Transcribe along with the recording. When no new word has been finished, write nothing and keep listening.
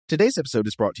Today's episode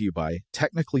is brought to you by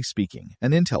Technically Speaking,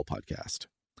 an Intel podcast.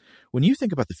 When you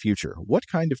think about the future, what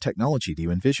kind of technology do you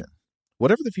envision?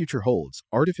 Whatever the future holds,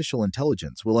 artificial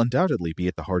intelligence will undoubtedly be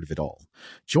at the heart of it all.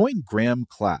 Join Graham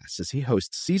Class as he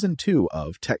hosts Season 2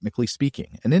 of Technically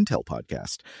Speaking, an Intel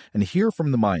podcast, and hear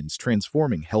from the minds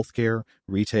transforming healthcare,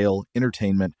 retail,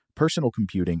 entertainment, personal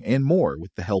computing, and more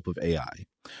with the help of AI.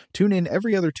 Tune in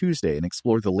every other Tuesday and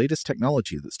explore the latest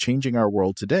technology that's changing our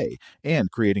world today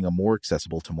and creating a more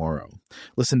accessible tomorrow.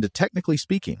 Listen to Technically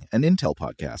Speaking, an Intel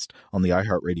podcast on the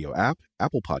iHeartRadio app,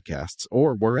 Apple Podcasts,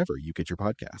 or wherever you get your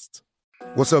podcasts.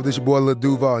 What's up, this your boy Lil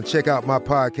Duval, and check out my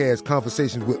podcast,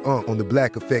 Conversations with Unc, on the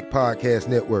Black Effect Podcast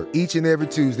Network. Each and every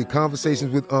Tuesday,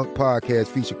 Conversations with Unc podcast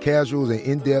feature casuals and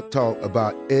in-depth talk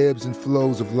about ebbs and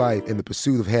flows of life and the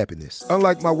pursuit of happiness.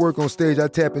 Unlike my work on stage, I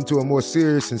tap into a more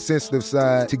serious and sensitive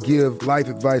side to give life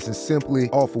advice and simply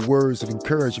offer words of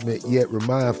encouragement, yet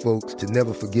remind folks to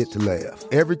never forget to laugh.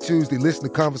 Every Tuesday, listen to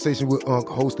Conversations with Unc,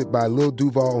 hosted by Lil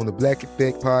Duval on the Black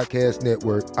Effect Podcast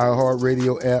Network,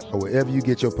 iHeartRadio app, or wherever you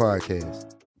get your podcasts.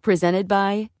 Presented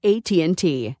by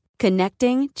AT&T.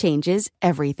 Connecting changes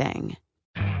everything.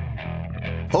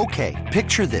 Okay,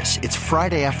 picture this. It's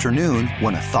Friday afternoon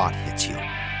when a thought hits you.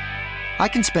 I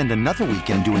can spend another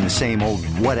weekend doing the same old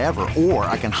whatever, or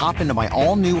I can hop into my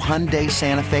all-new Hyundai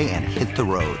Santa Fe and hit the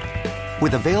road.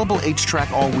 With available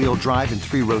H-Track all-wheel drive and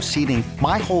 3-row seating,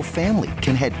 my whole family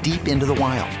can head deep into the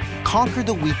wild. Conquer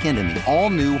the weekend in the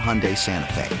all-new Hyundai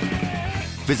Santa Fe.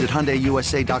 Visit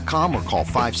HyundaiUSA.com or call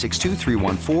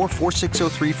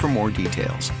 562-314-4603 for more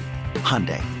details.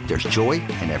 Hyundai, there's joy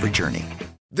in every journey.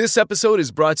 This episode is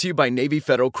brought to you by Navy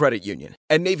Federal Credit Union.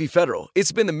 At Navy Federal,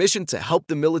 it's been the mission to help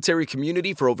the military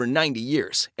community for over 90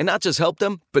 years. And not just help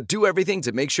them, but do everything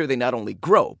to make sure they not only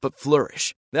grow, but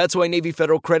flourish. That's why Navy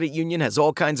Federal Credit Union has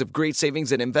all kinds of great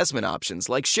savings and investment options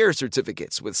like share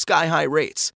certificates with sky-high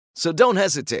rates. So don't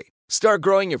hesitate. Start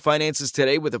growing your finances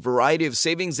today with a variety of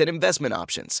savings and investment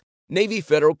options. Navy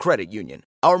Federal Credit Union.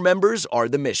 Our members are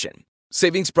the mission.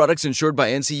 Savings products insured by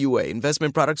NCUA.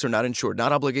 Investment products are not insured,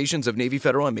 not obligations of Navy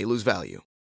Federal and may lose value.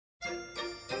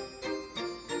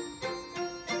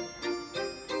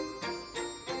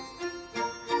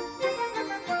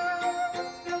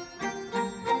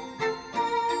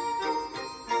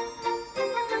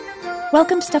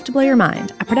 Welcome to Stuff to Blow Your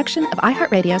Mind, a production of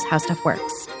iHeartRadio's How Stuff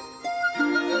Works.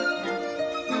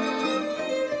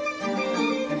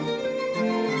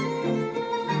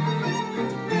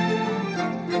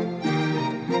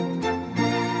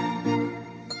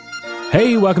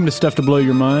 Hey, welcome to Stuff to Blow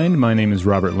Your Mind. My name is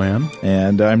Robert Lamb.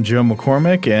 And I'm Joe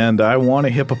McCormick, and I want a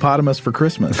hippopotamus for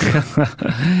Christmas.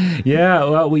 Yeah,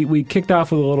 well, we kicked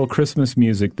off with a little Christmas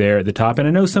music there at the top, and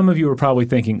I know some of you were probably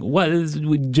thinking,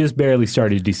 we just barely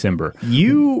started December.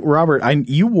 You, Robert,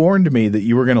 you warned me that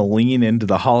you were going to lean into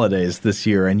the holidays this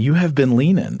year, and you have been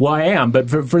leaning. Well, I am, but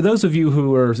for those of you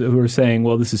who are saying,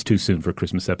 well, this is too soon for a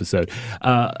Christmas episode,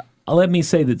 let me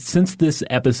say that since this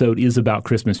episode is about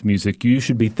Christmas music, you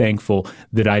should be thankful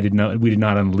that we did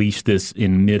not unleash this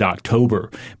in mid-October,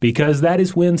 because that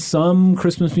is when some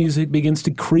Christmas music begins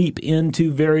to creep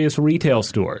into various retail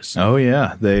stores. Oh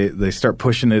yeah, they start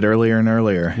pushing it earlier and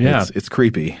earlier. Yeah, it's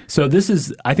creepy. So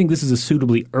I think this is a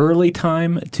suitably early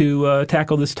time to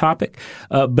tackle this topic,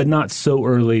 but not so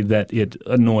early that it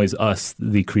annoys us,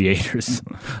 the creators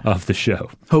of the show.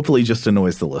 Hopefully, just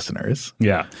annoys the listeners.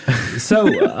 Yeah.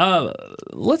 So.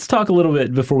 Let's talk a little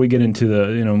bit before we get into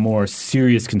the more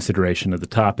serious consideration of the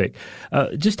topic,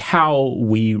 just how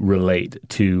we relate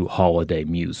to holiday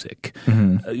music.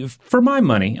 Mm-hmm. For my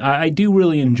money, I do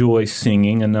really enjoy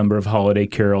singing a number of holiday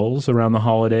carols around the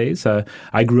holidays.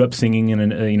 I grew up singing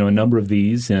in a number of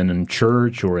these in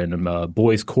church or in a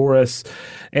boys' chorus,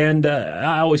 and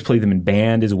I always play them in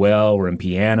band as well or in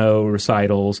piano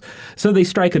recitals. So they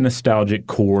strike a nostalgic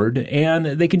chord, and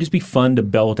they can just be fun to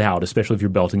belt out, especially if you're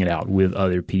belting it out with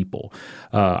other people.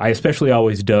 I especially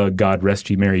always dug God Rest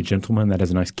Ye Merry Gentlemen. That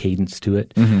has a nice cadence to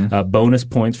it. Mm-hmm. Bonus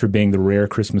points for being the rare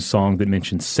Christmas song that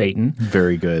mentions Satan.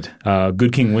 Very good.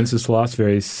 Good King Wenceslas,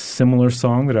 very similar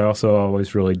song that I also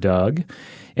always really dug.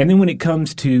 And then when it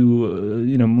comes to,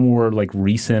 more like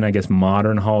recent, I guess,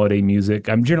 modern holiday music,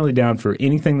 I'm generally down for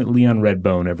anything that Leon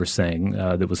Redbone ever sang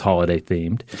that was holiday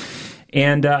themed.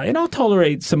 And I'll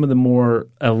tolerate some of the more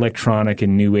electronic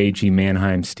and new agey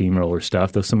Mannheim Steamroller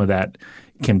stuff, though some of that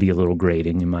can be a little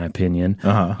grating, in my opinion.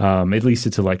 Uh-huh. At least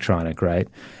it's electronic, right?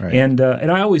 And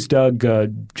I always dug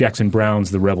Jackson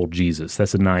Browne's "The Rebel Jesus."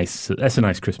 That's a nice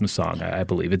Christmas song, I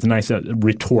believe. It's a nice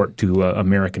retort to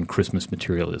American Christmas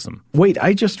materialism. Wait,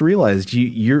 I just realized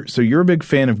you're a big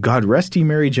fan of "God Rest Ye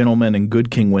Merry Gentlemen" and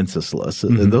 "Good King Wenceslas."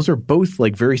 Mm-hmm. Those are both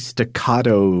like very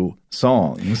staccato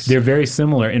songs. They're very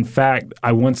similar. In fact,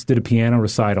 I once did a piano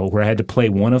recital where I had to play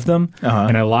one of them,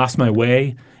 and I lost my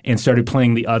way and started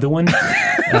playing the other one.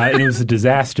 And it was a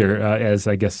disaster, as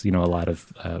I guess, a lot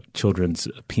of children's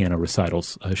piano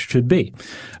recitals should be.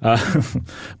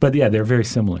 But yeah, they're very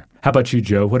similar. How about you,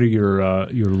 Joe? What are your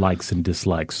likes and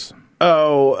dislikes?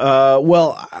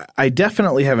 Well, I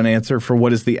definitely have an answer for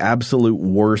what is the absolute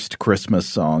worst Christmas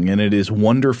song, and it is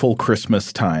Wonderful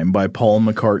Christmas Time by Paul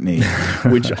McCartney,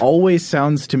 which always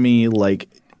sounds to me like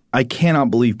I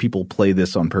cannot believe people play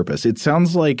this on purpose. It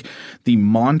sounds like the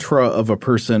mantra of a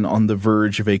person on the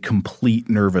verge of a complete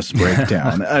nervous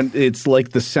breakdown. And it's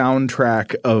like the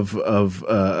soundtrack of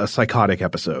a psychotic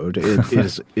episode. It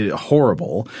is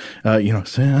horrible.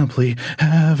 Simply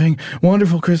having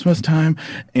wonderful Christmas time.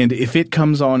 And if it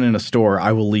comes on in a store,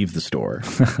 I will leave the store.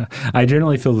 I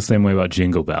generally feel the same way about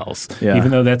Jingle Bells. Yeah.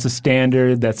 Even though that's a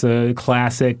standard, that's a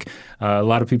classic. A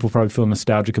lot of people probably feel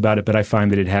nostalgic about it, but I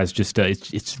find that it has just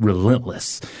it's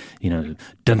relentless, dun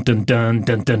dun dun dun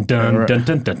dun dun dun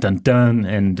dun dun dun dun,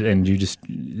 and you just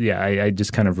I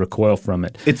just kind of recoil from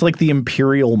it. It's like the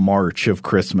Imperial March of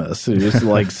Christmas. It's just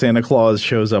like Santa Claus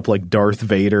shows up like Darth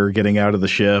Vader getting out of the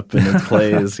ship, and it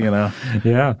plays.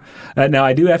 Yeah. Now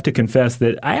I do have to confess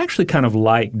that I actually kind of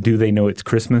like "Do They Know It's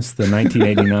Christmas," the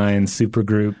 1989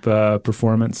 supergroup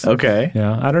performance. Okay.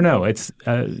 Yeah, I don't know. It's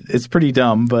pretty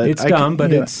dumb, but it's dumb,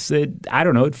 but I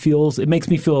don't know. It makes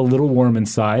me feel a little warm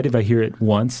inside if I hear it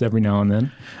once every now and then.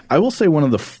 I will say one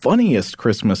of the funniest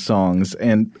Christmas songs,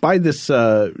 and by this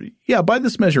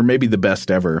measure, maybe the best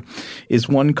ever, is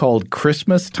one called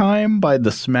 "Christmas Time" by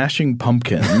the Smashing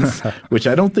Pumpkins, which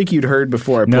I don't think you'd heard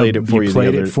before I played it for you. You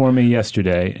played it for me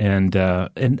yesterday,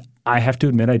 and I have to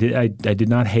admit, I did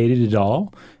not hate it at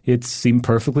all. It seemed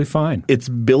perfectly fine. It's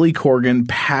Billy Corgan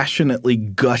passionately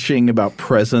gushing about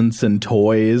presents and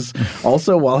toys.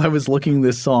 Also, while I was looking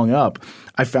this song up,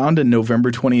 I found a November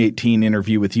 2018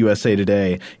 interview with USA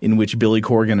Today in which Billy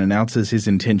Corgan announces his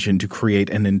intention to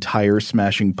create an entire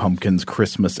Smashing Pumpkins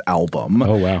Christmas album.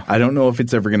 Oh, wow. I don't know if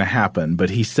it's ever going to happen, but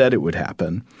he said it would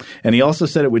happen. And he also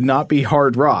said it would not be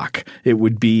hard rock. It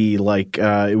would be like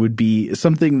it would be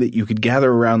something that you could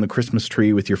gather around the Christmas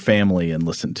tree with your family and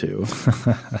listen to.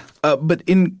 But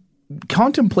in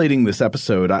contemplating this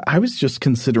episode, I was just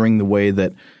considering the way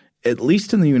that, at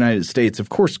least in the United States, of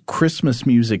course, Christmas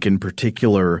music in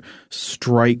particular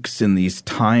strikes in these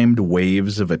timed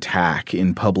waves of attack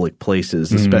in public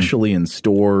places, especially in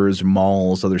stores,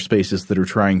 malls, other spaces that are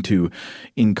trying to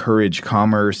encourage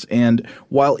commerce. And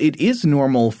while it is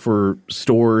normal for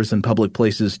stores and public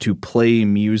places to play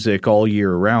music all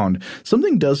year round,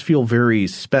 something does feel very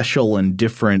special and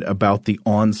different about the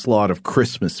onslaught of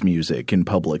Christmas music in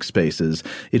public spaces.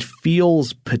 It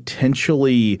feels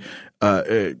potentially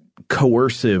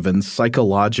coercive and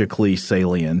psychologically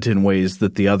salient in ways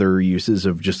that the other uses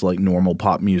of just like normal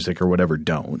pop music or whatever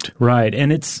don't. Right.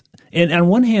 And on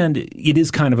one hand, it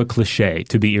is kind of a cliche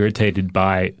to be irritated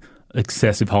by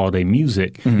excessive holiday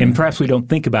music, and perhaps we don't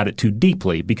think about it too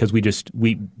deeply because we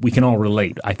can all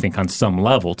relate, I think, on some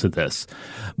level to this.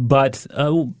 But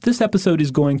this episode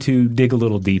is going to dig a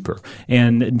little deeper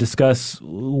and discuss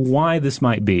why this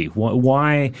might be,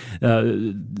 why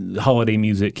holiday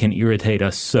music can irritate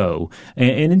us so.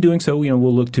 And in doing so,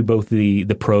 we'll look to both the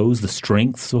pros, the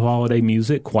strengths of holiday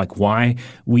music, like why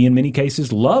we in many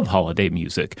cases love holiday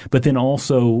music, but then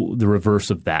also the reverse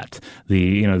of that,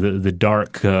 the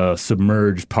dark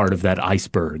submerged part of that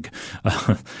iceberg,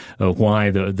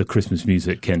 why the Christmas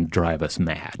music can drive us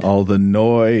mad. All the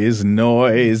noise.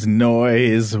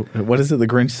 What is it the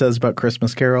Grinch says about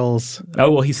Christmas carols?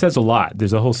 Oh, well, he says a lot.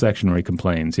 There's a whole section where he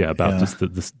complains, about just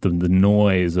the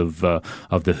noise of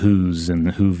the Who's and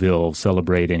the Whoville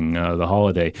celebrating the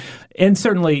holiday. And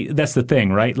certainly that's the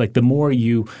thing, right? Like the more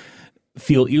you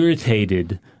feel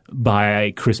irritated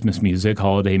by Christmas music,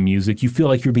 holiday music, you feel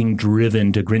like you're being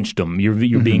driven to Grinchdom.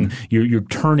 You're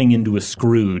turning into a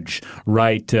Scrooge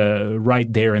right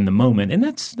there in the moment, and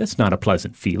that's not a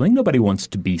pleasant feeling. Nobody wants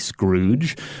to be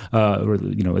Scrooge, or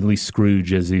at least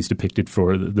Scrooge as he's depicted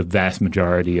for the vast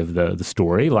majority of the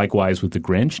story. Likewise with the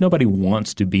Grinch, nobody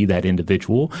wants to be that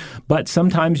individual, but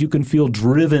sometimes you can feel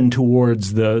driven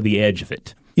towards the edge of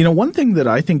it. One thing that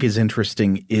I think is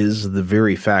interesting is the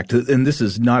very fact, and this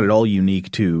is not at all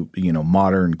unique to,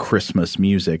 modern Christmas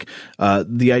music,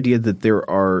 the idea that there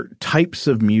are types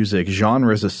of music,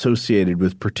 genres associated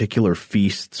with particular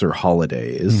feasts or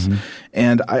holidays.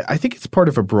 And I think it's part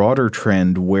of a broader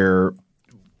trend where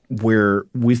where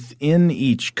within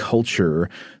each culture,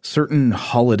 certain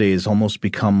holidays almost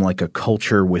become like a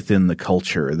culture within the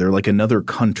culture. They're like another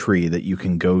country that you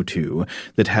can go to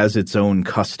that has its own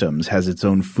customs, has its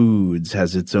own foods,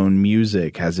 has its own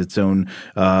music, has its own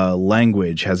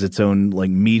language, has its own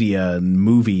like media and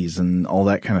movies and all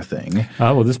that kind of thing.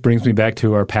 Well, this brings me back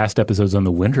to our past episodes on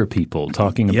the winter people,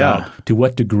 talking about to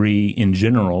what degree in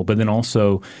general, but then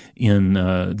also in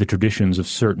the traditions of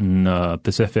certain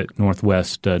Pacific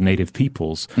Northwest native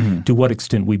peoples, to what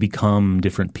extent we become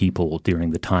different people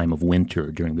during the time of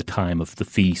winter, during the time of the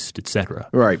feast, etc.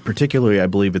 Right. Particularly, I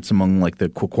believe it's among like the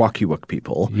Kwakwaka'wakw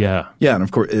people. Yeah. Yeah, and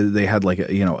of course they had like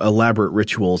elaborate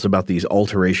rituals about these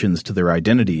alterations to their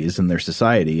identities and their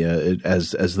society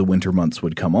as the winter months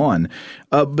would come on.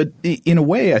 But in a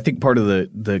way, I think part of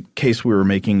the case we were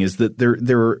making is that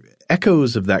there are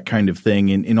echoes of that kind of thing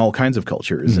in all kinds of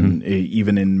cultures, and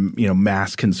even in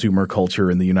mass consumer culture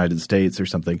in the United States or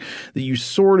something, that you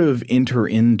sort of enter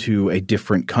into a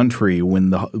different country when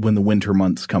the winter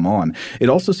months come on. It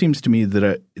also seems to me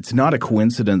that it's not a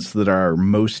coincidence that our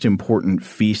most important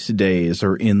feast days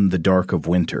are in the dark of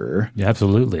winter. Yeah,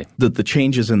 absolutely. That the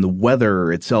changes in the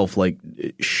weather itself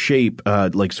shape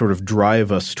sort of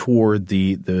drive us toward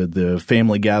the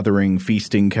family gathering,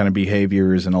 feasting kind of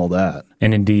behaviors and all that.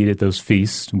 And indeed, at those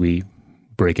feasts, we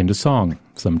break into song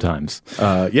sometimes.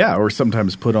 Or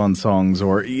sometimes put on songs.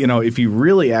 Or, if you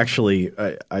really actually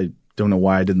I don't know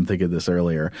why I didn't think of this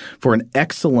earlier. For an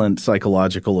excellent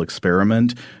psychological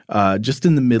experiment, just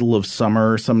in the middle of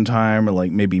summer sometime, or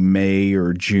like maybe May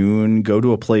or June, go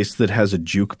to a place that has a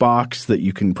jukebox that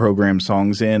you can program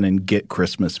songs in and get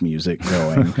Christmas music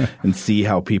going and see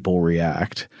how people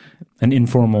react. An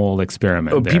informal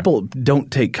experiment there. People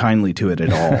don't take kindly to it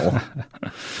at all.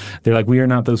 They're like, we are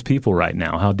not those people right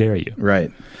now. How dare you?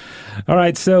 Right. All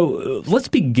right, so let's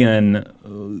begin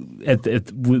with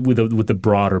the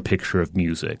broader picture of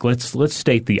music. Let's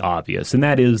state the obvious, and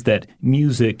that is that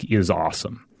music is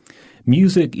awesome.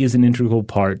 Music is an integral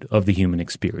part of the human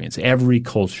experience. Every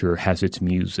culture has its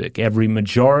music. Every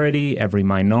majority, every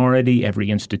minority, every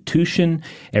institution,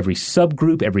 every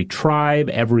subgroup, every tribe,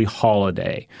 every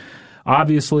holiday.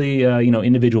 Obviously,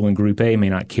 individual in Group A may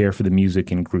not care for the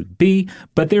music in Group B,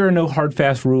 but there are no hard,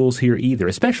 fast rules here either,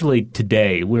 especially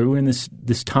today, where we're in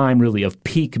this time really of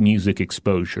peak music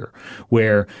exposure,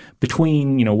 where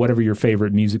between, whatever your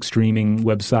favorite music streaming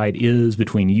website is,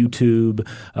 between YouTube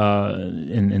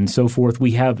and so forth,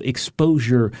 we have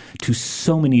exposure to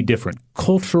so many different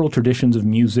cultural traditions of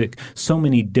music, so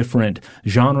many different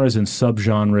genres and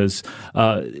subgenres.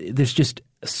 There's just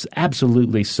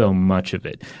absolutely so much of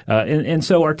it. And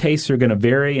so our tastes are going to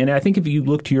vary. And I think if you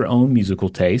look to your own musical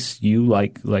tastes, you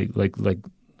like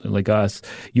us,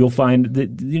 you'll find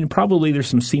that probably there's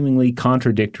some seemingly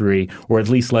contradictory or at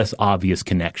least less obvious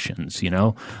connections,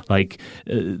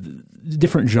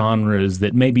 different genres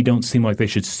that maybe don't seem like they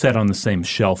should sit on the same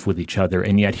shelf with each other.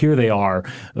 And yet here they are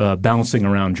bouncing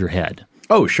around your head.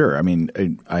 Oh, sure. I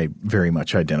mean, I very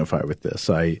much identify with this.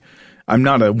 I'm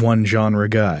not a one genre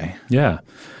guy. Yeah.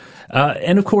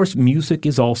 And of course, music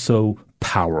is also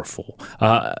powerful.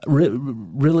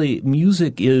 Really,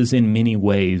 music is in many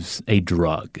ways a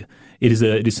drug. It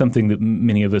is something that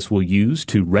many of us will use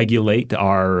to regulate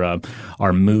our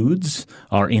moods,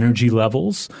 our energy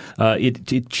levels.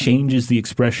 It changes the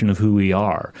expression of who we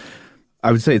are.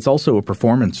 I would say it's also a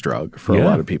performance drug for a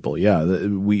lot of people. Yeah,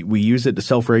 we use it to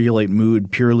self-regulate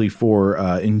mood purely for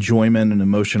enjoyment and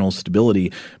emotional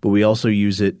stability, but we also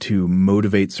use it to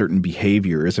motivate certain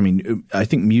behaviors. I mean, I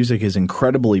think music is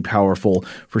incredibly powerful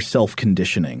for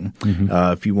self-conditioning.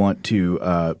 If you want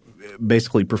to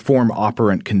basically perform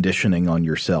operant conditioning on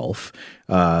yourself.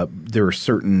 There are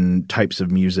certain types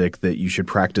of music that you should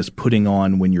practice putting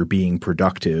on when you're being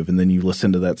productive, and then you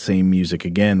listen to that same music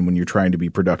again when you're trying to be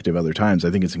productive other times. I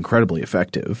think it's incredibly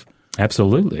effective.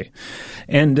 Absolutely.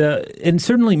 And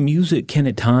certainly music can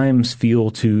at times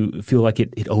feel like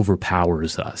it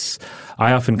overpowers us.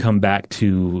 I often come back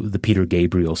to the Peter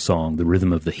Gabriel song, The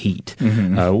Rhythm of the Heat,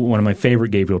 one of my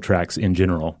favorite Gabriel tracks in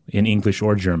general, in English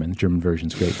or German. The German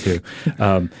version's great too.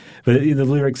 But the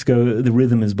lyrics go, the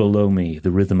rhythm is below me, the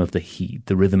rhythm of the heat,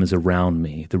 the rhythm is around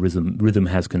me, the rhythm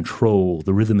has control,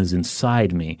 the rhythm is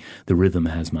inside me, the rhythm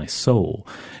has my soul.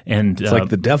 And it's like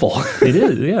the devil. It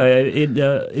is, yeah.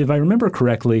 If I remember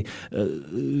correctly,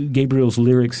 Gabriel's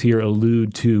lyrics here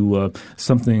allude to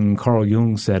something Carl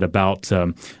Jung said about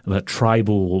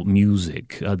tribal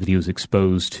music that he was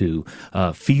exposed to,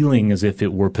 feeling as if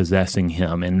it were possessing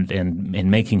him and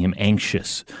making him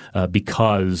anxious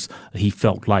because he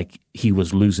felt like he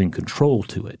was losing control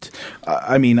to it.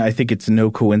 I mean, I think it's no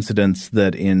coincidence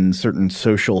that in certain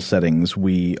social settings,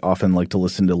 we often like to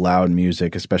listen to loud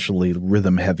music, especially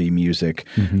rhythm-heavy music,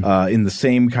 in the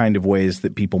same kind of ways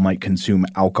that people might consume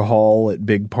alcohol at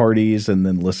big parties and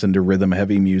then listen to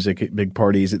rhythm-heavy music at big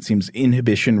parties. It seems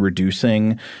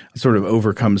inhibition-reducing, sort of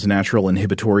overcomes natural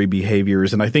inhibitory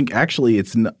behaviors. And I think actually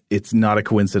it's not a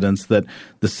coincidence that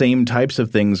the same types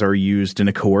of things are used in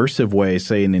a coercive way,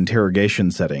 say in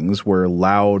interrogation settings, where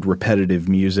loud, repetitive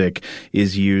music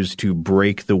is used to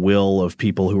break the will of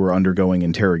people who are undergoing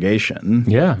interrogation.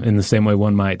 Yeah, in the same way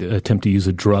one might attempt to use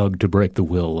a drug to break the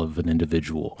will of an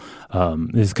individual.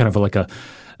 It's kind of like a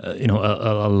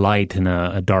light and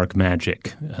a dark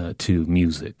magic to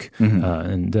music.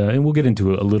 And we'll get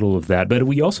into a little of that. But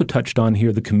we also touched on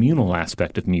here the communal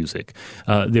aspect of music.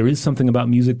 There is something about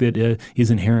music that is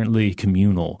inherently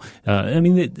communal.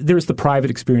 There's the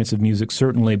private experience of music,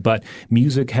 certainly, but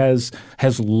music has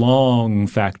long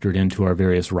factored into our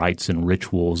various rites and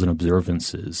rituals and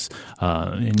observances.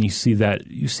 And you see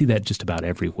that just about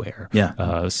everywhere.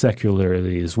 Yeah.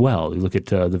 Secularly as well. You look at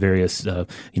the various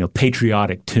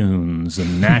patriotic tunes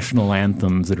and national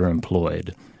anthems that are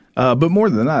employed. But more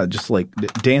than that, just like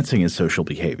dancing is social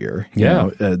behavior.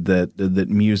 That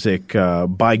music,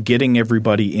 by getting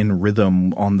everybody in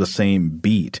rhythm on the same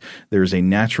beat, there's a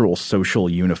natural social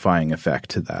unifying effect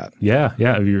to that. Yeah,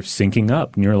 you're syncing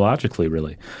up neurologically,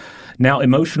 really. Now,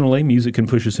 emotionally, music can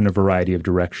push us in a variety of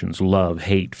directions: love,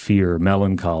 hate, fear,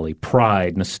 melancholy,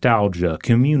 pride, nostalgia,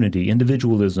 community,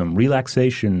 individualism,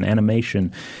 relaxation,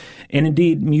 animation. And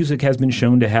indeed, music has been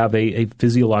shown to have a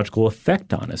physiological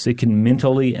effect on us. It can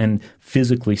mentally and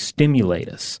physically stimulate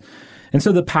us. And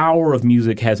so the power of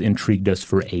music has intrigued us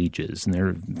for ages, and there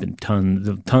have been tons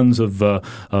of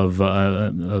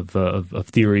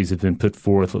theories have been put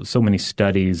forth. So many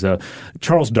studies.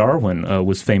 Charles Darwin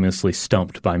was famously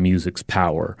stumped by music's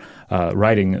power,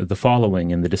 writing the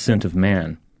following in *The Descent of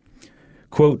Man*.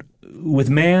 Quote, "With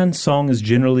man, song is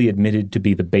generally admitted to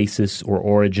be the basis or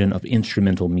origin of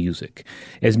instrumental music.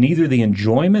 As neither the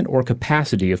enjoyment or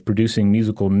capacity of producing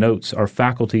musical notes are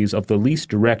faculties of the least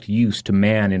direct use to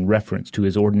man in reference to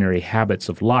his ordinary habits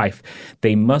of life,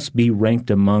 they must be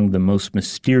ranked among the most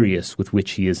mysterious with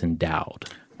which he is endowed."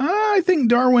 I think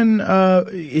Darwin,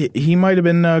 he might have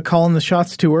been calling the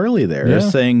shots too early there,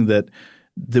 saying that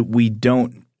we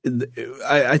don't.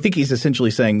 I think he's essentially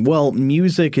saying, well,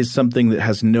 music is something that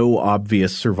has no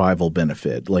obvious survival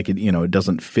benefit. Like, it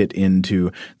doesn't fit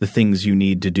into the things you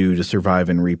need to do to survive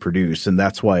and reproduce. And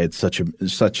that's why it's such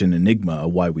an enigma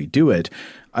why we do it.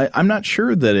 I'm not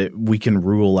sure that we can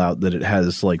rule out that it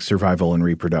has like survival and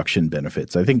reproduction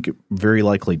benefits. I think it very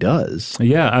likely does.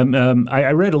 Yeah,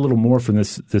 I read a little more from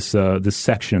this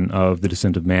section of *The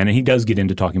Descent of Man*, and he does get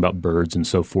into talking about birds and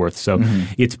so forth. So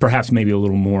it's perhaps maybe a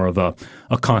little more of a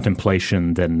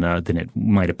contemplation than it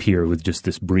might appear with just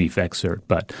this brief excerpt.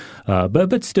 But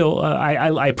still,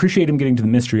 I appreciate him getting to the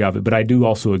mystery of it. But I do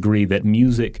also agree that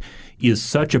music is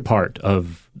such a part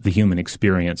of the human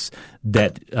experience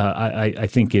that I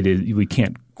think it is. We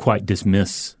can't quite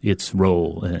dismiss its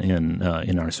role in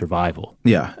our survival.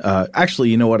 Yeah. Actually,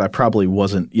 you know what? I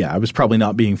was probably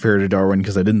not being fair to Darwin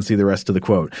because I didn't see the rest of the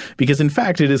quote. Because in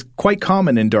fact, it is quite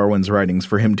common in Darwin's writings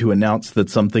for him to announce that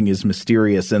something is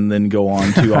mysterious and then go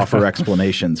on to offer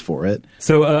explanations for it.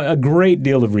 So a great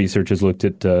deal of research has looked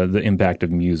at the impact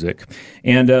of music.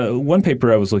 And one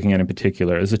paper I was looking at in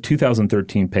particular is a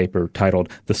 2013 paper titled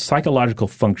 "The Psychological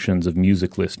Functions of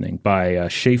Music Listening" by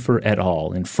Schaefer et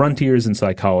al. In Frontiers in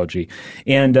Psychology.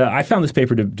 And I found this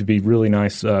paper to be really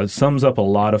nice. Sums up a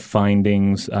lot of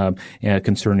findings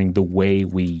concerning the way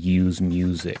we use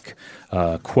music.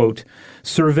 Quote,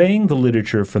 "Surveying the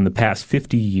literature from the past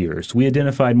 50 years, we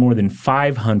identified more than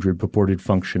 500 purported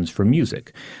functions for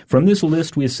music. From this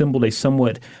list, we assembled a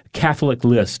somewhat Catholic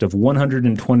list of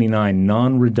 129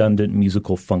 non-redundant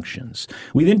musical functions.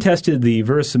 We then tested the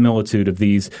verisimilitude of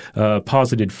these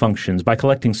posited functions by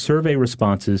collecting survey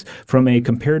responses from a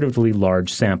comparatively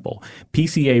large sample.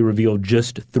 PCA revealed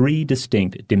just 3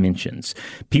 distinct dimensions.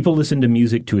 People listen to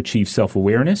music to achieve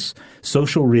self-awareness,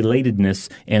 social relatedness,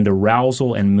 and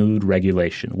arousal and mood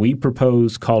regulation. We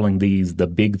propose calling these the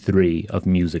big 3 of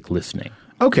music listening."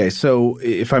 Okay, so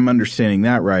if I'm understanding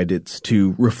that right, it's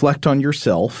to reflect on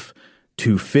yourself,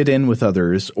 to fit in with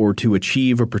others, or to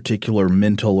achieve a particular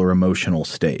mental or emotional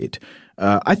state.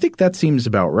 I think that seems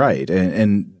about right,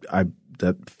 and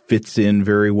that fits in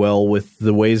very well with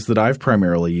the ways that I've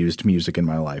primarily used music in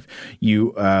my life.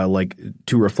 You like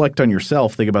to reflect on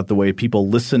yourself, think about the way people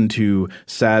listen to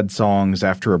sad songs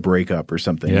after a breakup or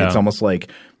something. Yeah. It's almost like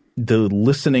the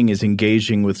listening is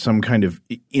engaging with some kind of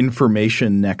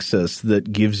information nexus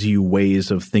that gives you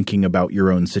ways of thinking about your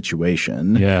own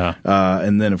situation. Yeah.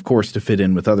 And then, of course, to fit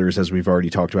in with others, as we've already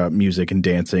talked about, music and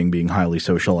dancing being highly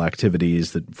social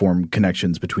activities that form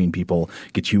connections between people,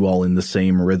 get you all in the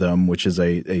same rhythm, which is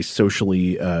a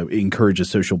socially encourages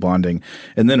social bonding.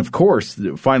 And then, of course,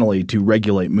 finally, to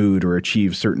regulate mood or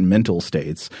achieve certain mental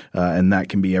states. And that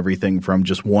can be everything from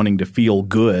just wanting to feel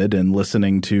good and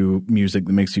listening to music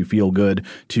that makes you feel good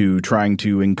to trying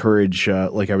to encourage,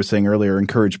 like I was saying earlier,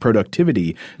 encourage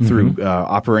productivity through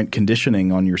operant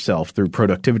conditioning on yourself through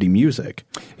productivity music.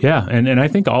 Yeah, and I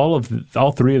think all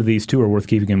three of these two are worth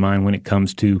keeping in mind when it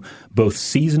comes to both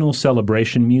seasonal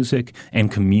celebration music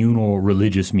and communal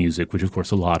religious music, which of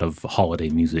course a lot of holiday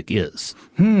music is.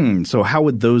 So how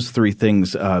would those three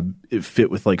things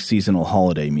fit with like seasonal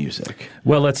holiday music?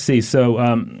 Well, let's see.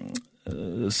 So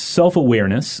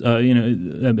self-awareness,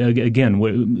 again,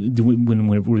 when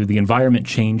the environment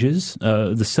changes,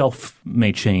 the self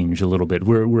may change a little bit.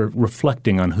 We're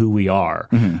reflecting on who we are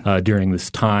during this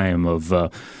time of,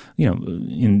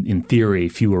 in theory,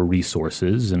 fewer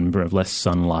resources and less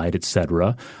sunlight, et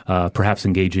cetera. Perhaps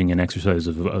engaging in exercises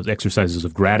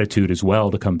of gratitude as well,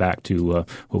 to come back to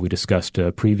what we discussed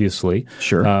previously.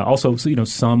 Sure. Also,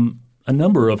 a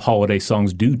number of holiday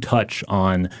songs do touch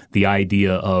on the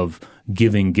idea of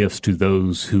giving gifts to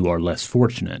those who are less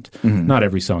fortunate. Not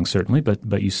every song, certainly,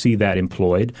 but you see that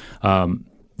employed.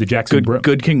 The Jackson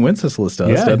Good King Wenceslas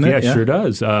does, doesn't it? Yeah, sure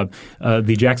does.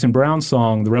 The Jackson Browne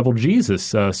song, "The Rebel Jesus,"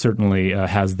 certainly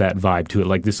has that vibe to it.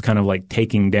 Like this kind of like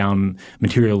taking down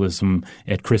materialism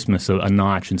at Christmas a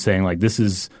notch and saying like this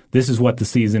is what the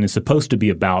season is supposed to be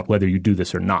about, whether you do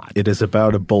this or not. It is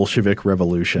about a Bolshevik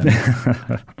revolution.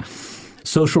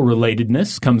 Social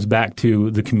relatedness comes back to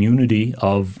the community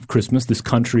of Christmas, this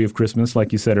country of Christmas,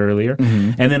 like you said earlier.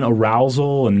 And then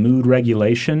arousal and mood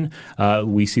regulation,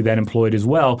 we see that employed as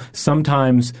well,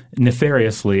 sometimes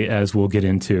nefariously, as we'll get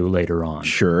into later on.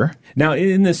 Sure. Now,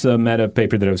 in this meta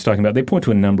paper that I was talking about, they point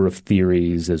to a number of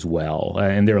theories as well.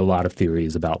 And there are a lot of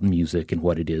theories about music and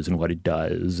what it is and what it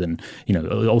does. And,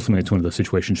 ultimately it's one of those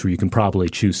situations where you can probably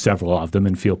choose several of them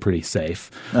and feel pretty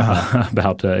safe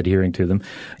about adhering to them.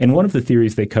 And one of the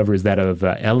theories they cover is that of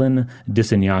Ellen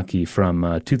Dissanayake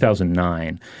from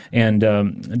 2009. And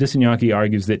Dissanayake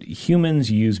argues that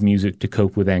humans use music to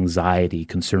cope with anxiety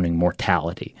concerning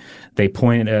mortality. They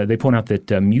point out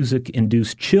that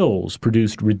music-induced chills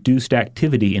produced reduced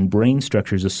activity in brain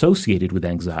structures associated with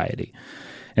anxiety.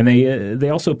 And they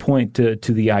also point to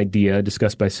the idea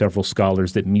discussed by several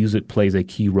scholars that music plays a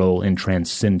key role in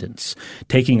transcendence,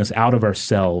 taking us out of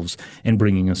ourselves and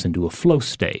bringing us into a flow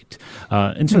state.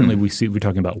 And certainly we're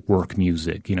talking about work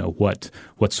music.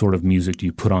 What sort of music do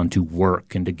you put on to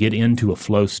work and to get into a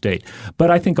flow state? But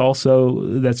I think also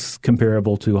that's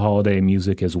comparable to holiday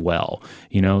music as well.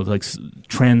 Like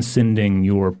transcending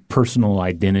your personal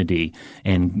identity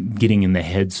and getting in the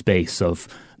headspace of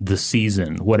the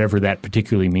season, whatever that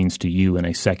particularly means to you in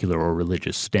a secular or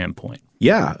religious standpoint.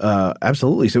 Yeah,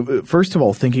 absolutely. So first of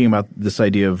all, thinking about this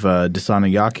idea of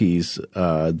Disanayake's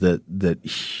that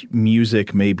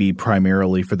music may be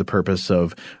primarily for the purpose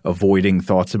of avoiding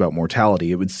thoughts about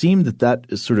mortality, it would seem that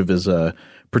is sort of as a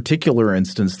particular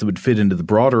instance that would fit into the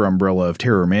broader umbrella of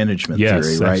terror management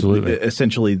theory, right? Absolutely.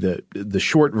 Essentially, the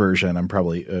short version, I'm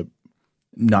probably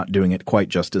not doing it quite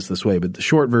justice this way, but the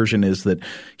short version is that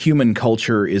human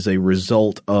culture is a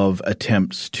result of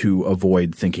attempts to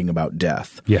avoid thinking about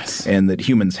death. Yes. And that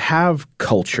humans have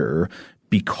culture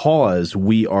because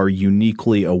we are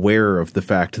uniquely aware of the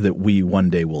fact that we one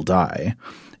day will die.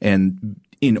 And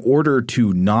in order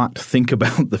to not think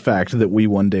about the fact that we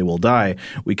one day will die,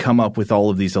 we come up with all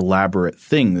of these elaborate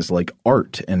things like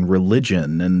art and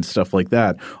religion and stuff like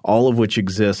that, all of which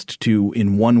exist to,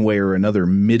 in one way or another,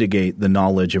 mitigate the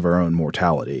knowledge of our own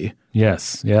mortality.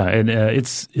 Yes, yeah, and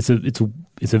it's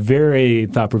a very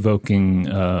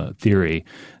thought-provoking theory.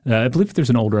 I believe there's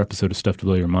an older episode of Stuff to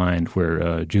Blow Your Mind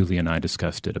where Julie and I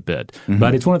discussed it a bit,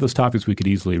 but it's one of those topics we could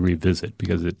easily revisit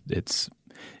because it's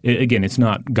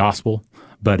not gospel.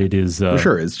 But it is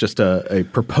sure. It's just a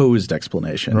proposed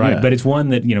explanation, right? Yeah. But it's one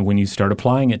that when you start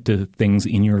applying it to things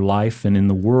in your life and in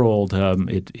the world,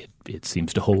 it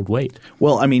seems to hold weight.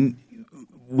 Well, I mean,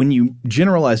 when you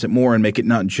generalize it more and make it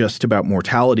not just about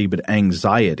mortality but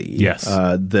anxiety, yes,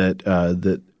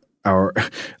 that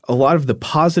a lot of the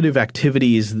positive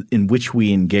activities in which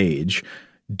we engage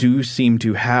do seem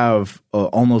to have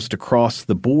almost across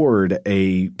the board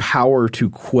a power to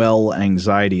quell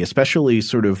anxiety, especially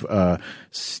sort of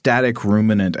static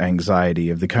ruminant anxiety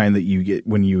of the kind that you get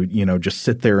when you just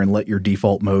sit there and let your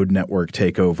default mode network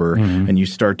take over, and you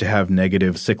start to have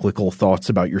negative cyclical thoughts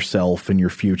about yourself and your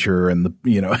future and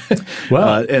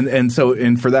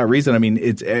and for that reason, I mean,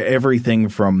 it's everything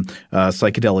from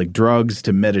psychedelic drugs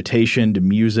to meditation to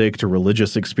music to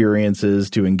religious experiences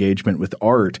to engagement with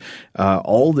art.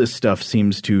 All this stuff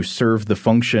seems to serve the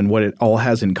function. What it all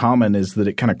has in common is that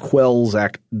it kind of quells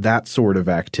that sort of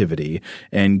activity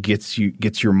and gets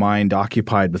your mind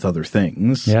occupied with other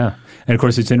things. Yeah. And of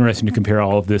course, it's interesting to compare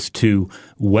all of this to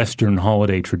Western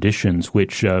holiday traditions,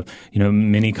 which,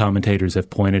 many commentators have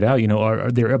pointed out,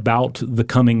 they're about the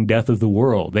coming death of the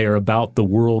world. They are about the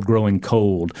world growing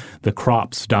cold, the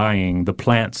crops dying, the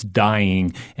plants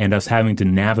dying, and us having to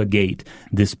navigate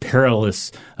this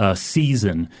perilous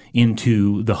season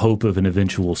into the hope of an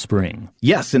eventual spring.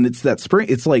 Yes, and it's that spring.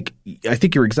 It's like, I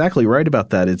think you're exactly right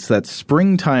about that. It's that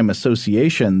springtime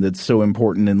association that's so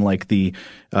important in like the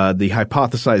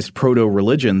hypothesized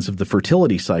proto-religions of the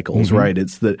fertility cycles, right?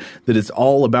 It's that it's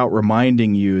all about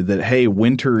reminding you that, hey,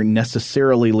 winter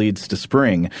necessarily leads to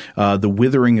spring. The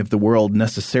withering of the world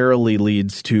necessarily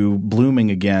leads to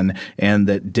blooming again, and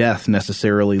that death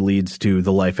necessarily leads to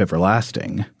the life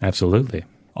everlasting. Absolutely.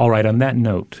 All right, on that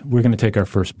note, we're going to take our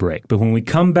first break. But when we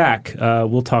come back,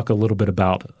 we'll talk a little bit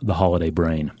about the holiday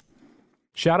brain.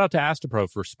 Shout out to Astepro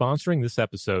for sponsoring this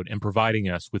episode and providing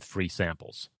us with free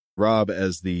samples. Rob,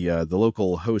 as the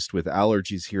local host with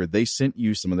allergies here, they sent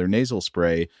you some of their nasal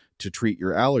spray to treat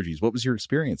your allergies. What was your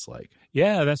experience like?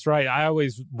 Yeah, that's right. I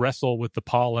always wrestle with the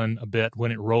pollen a bit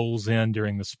when it rolls in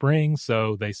during the spring,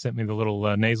 so they sent me the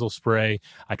little nasal spray.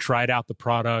 I tried out the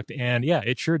product, and yeah,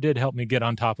 it sure did help me get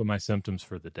on top of my symptoms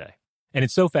for the day. And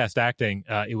it's so fast-acting,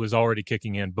 it was already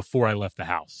kicking in before I left the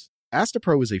house.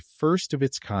 Astepro is a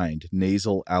first-of-its-kind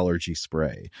nasal allergy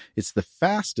spray. It's the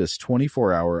fastest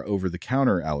 24-hour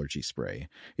over-the-counter allergy spray.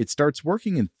 It starts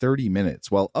working in 30 minutes,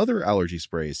 while other allergy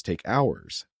sprays take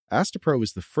hours. Astepro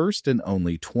is the first and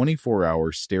only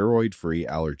 24-hour steroid-free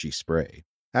allergy spray.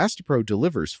 Astepro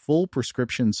delivers full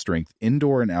prescription-strength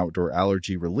indoor and outdoor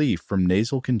allergy relief from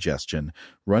nasal congestion,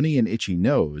 runny and itchy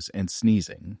nose, and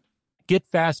sneezing. Get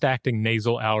fast-acting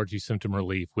nasal allergy symptom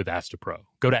relief with Astepro.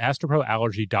 Go to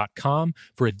asteproallergy.com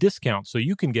for a discount so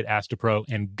you can get Astepro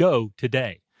and go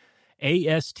today.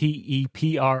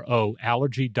 ASTEPRO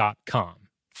allergy.com.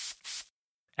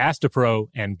 Astepro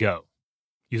and go.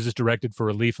 Use as directed for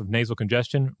relief of nasal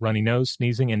congestion, runny nose,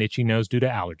 sneezing, and itchy nose due to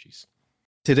allergies.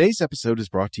 Today's episode is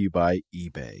brought to you by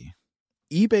eBay.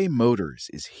 eBay Motors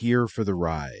is here for the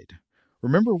ride.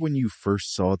 Remember when you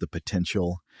first saw the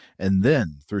potential? And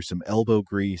then, through some elbow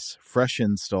grease, fresh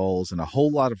installs, and a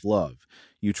whole lot of love,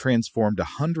 you transformed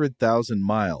 100,000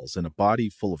 miles and a body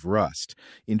full of rust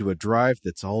into a drive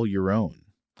that's all your own.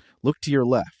 Look to your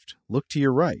left. Look to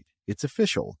your right. It's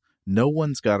official. No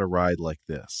one's got a ride like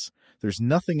this. There's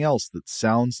nothing else that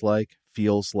sounds like,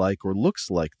 feels like, or looks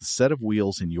like the set of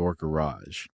wheels in your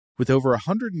garage. With over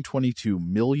 122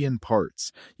 million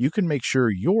parts, you can make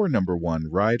sure your number one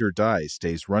ride or die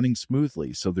stays running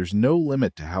smoothly so there's no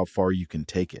limit to how far you can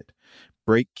take it.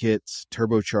 Brake kits,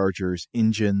 turbochargers,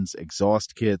 engines,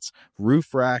 exhaust kits,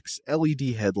 roof racks, LED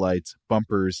headlights,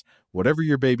 bumpers, whatever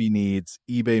your baby needs,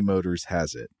 eBay Motors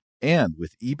has it. And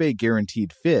with eBay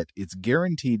Guaranteed Fit, it's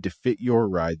guaranteed to fit your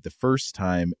ride the first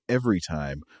time, every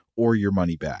time, or your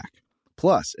money back.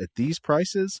 Plus, at these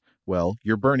prices, well,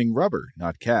 you're burning rubber,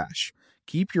 not cash.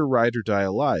 Keep your ride or die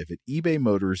alive at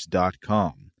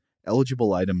ebaymotors.com.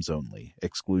 Eligible items only.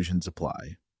 Exclusions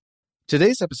apply.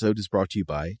 Today's episode is brought to you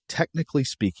by Technically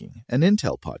Speaking, an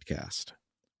Intel podcast.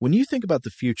 When you think about the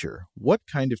future, what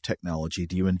kind of technology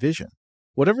do you envision?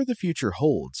 Whatever the future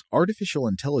holds, artificial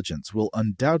intelligence will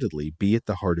undoubtedly be at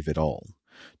the heart of it all.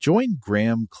 Join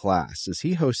Graham Class as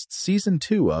he hosts Season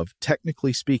 2 of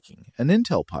Technically Speaking, an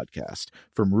Intel podcast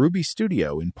from Ruby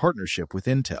Studio in partnership with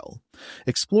Intel.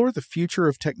 Explore the future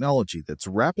of technology that's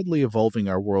rapidly evolving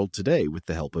our world today with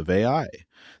the help of AI.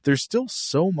 There's still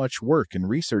so much work and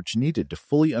research needed to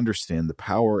fully understand the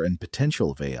power and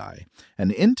potential of AI,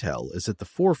 and Intel is at the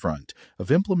forefront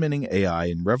of implementing AI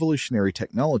in revolutionary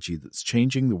technology that's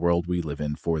changing the world we live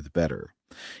in for the better.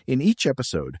 In each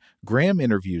episode, Graham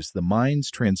interviews the minds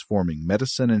transforming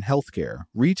medicine and healthcare,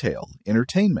 retail,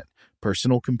 entertainment,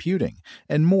 personal computing,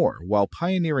 and more while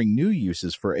pioneering new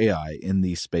uses for AI in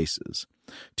these spaces.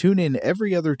 Tune in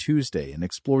every other Tuesday and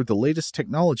explore the latest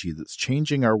technology that's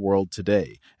changing our world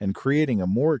today and creating a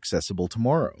more accessible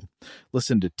tomorrow.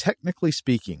 Listen to Technically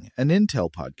Speaking, an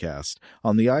Intel podcast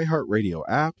on the iHeartRadio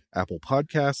app, Apple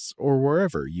Podcasts, or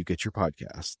wherever you get your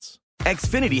podcasts.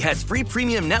 Xfinity has free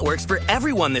premium networks for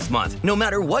everyone this month, no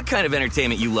matter what kind of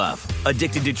entertainment you love.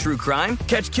 Addicted to true crime?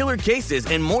 Catch killer cases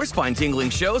and more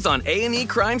spine-tingling shows on A&E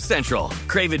Crime Central.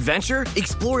 Crave adventure?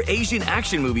 Explore Asian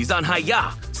action movies on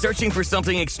Hi-Ya. Searching for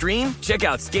something extreme? Check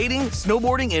out skating,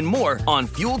 snowboarding, and more on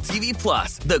Fuel TV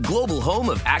Plus, the global home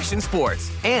of action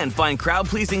sports. And find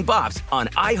crowd-pleasing bops on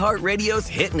iHeartRadio's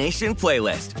Hit Nation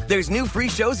playlist. There's new free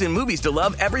shows and movies to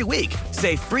love every week.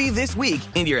 Say free this week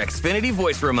in your Xfinity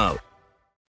voice remote.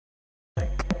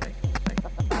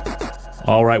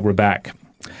 All right, we're back.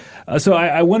 So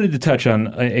I wanted to touch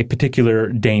on a particular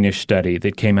Danish study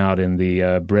that came out in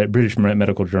the British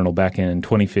Medical Journal back in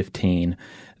 2015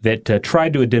 that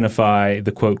tried to identify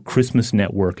the, quote, Christmas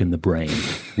network in the brain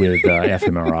with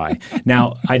fMRI.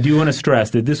 Now, I do want to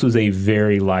stress that this was a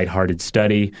very lighthearted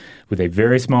study with a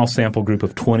very small sample group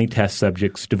of 20 test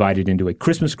subjects divided into a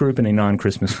Christmas group and a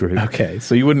non-Christmas group. Okay,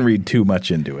 so you wouldn't read too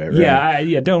much into it, right?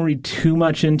 Yeah, don't read too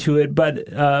much into it. But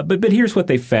here's what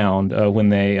they found when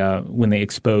they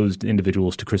exposed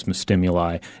individuals to Christmas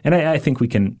stimuli, and I think we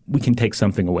can take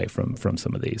something away from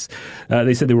some of these.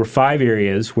 They said there were 5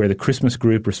 areas where the Christmas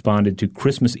group responded to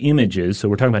Christmas images. So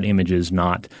we're talking about images,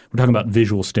 we're talking about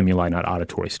visual stimuli, not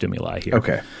auditory stimuli here.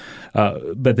 Okay.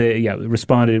 But they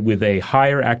responded with a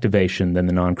higher activation than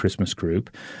the non-Christmas group.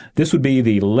 This would be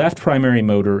the left primary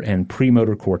motor and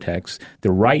premotor cortex,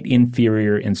 the right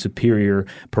inferior and superior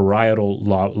parietal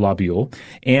lobule,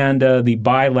 and the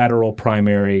bilateral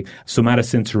primary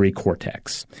somatosensory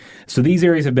cortex. So these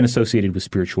areas have been associated with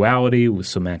spirituality, with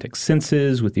somatic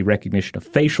senses, with the recognition of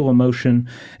facial emotion.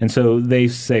 And so they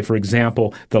say, for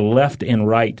example, the left and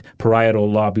right parietal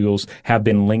lobules have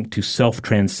been linked to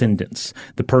self-transcendence,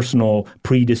 the personal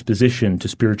predisposition to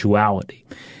spirituality.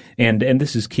 And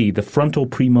this is key. The frontal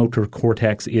premotor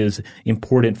cortex is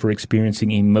important for experiencing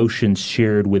emotions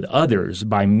shared with others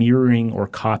by mirroring or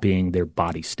copying their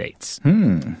body states.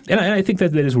 And I think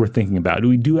that is worth thinking about.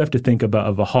 We do have to think of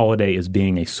a holiday as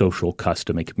being a social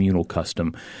custom, a communal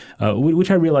custom, which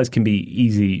I realize can be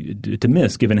easy to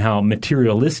miss given how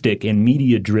materialistic and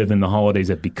media-driven the holidays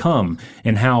have become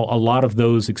and how a lot of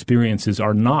those experiences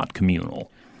are not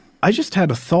communal. I just had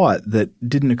a thought that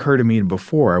didn't occur to me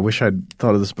before. I wish I'd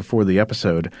thought of this before the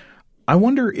episode. I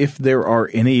wonder if there are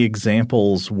any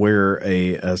examples where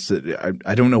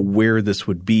I don't know where this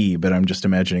would be, but I'm just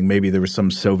imagining maybe there was some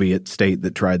Soviet state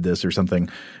that tried this or something,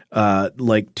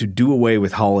 like to do away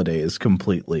with holidays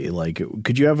completely. Like,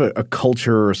 could you have a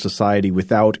culture or society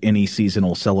without any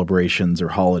seasonal celebrations or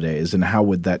holidays, and how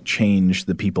would that change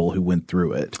the people who went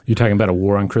through it? You're talking about a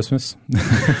war on Christmas?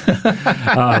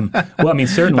 Well, I mean,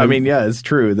 certainly. I mean, yeah, it's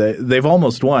true. They've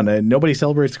almost won. Nobody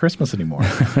celebrates Christmas anymore.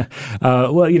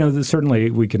 Well,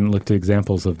 certainly we can look to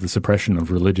examples of the suppression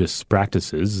of religious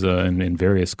practices in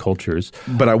various cultures.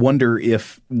 But I wonder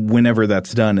if whenever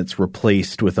that's done, it's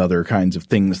replaced with other kinds of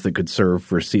things that could serve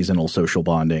for seasonal social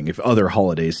bonding. If other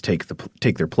holidays take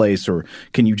their place, or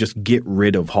can you just get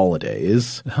rid of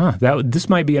holidays? This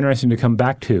might be interesting to come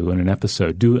back to in an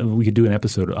episode. We could do an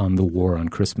episode on the war on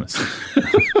Christmas.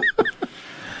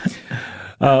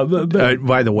 By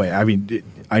the way, I mean,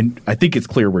 I think it's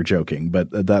clear we're joking,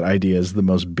 but that idea is the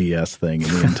most BS thing in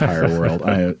the entire world.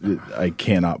 I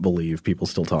cannot believe people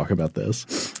still talk about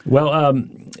this. Well,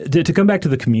 to come back to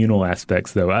the communal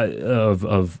aspects, though,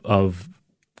 of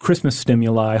Christmas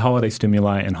stimuli, holiday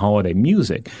stimuli, and holiday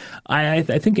music, I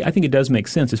think it does make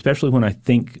sense, especially when I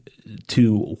think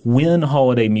to when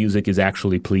holiday music is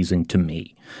actually pleasing to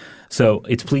me. So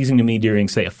it's pleasing to me during,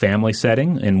 say, a family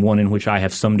setting and one in which I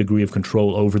have some degree of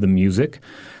control over the music,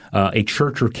 a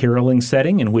church or caroling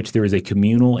setting in which there is a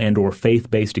communal and or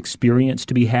faith-based experience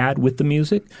to be had with the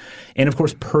music, and, of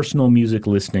course, personal music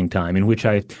listening time in which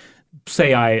I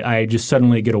just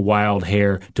suddenly get a wild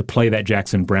hair to play that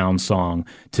Jackson Browne song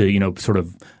to, sort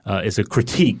of as a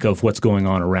critique of what's going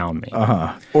on around me.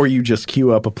 Or you just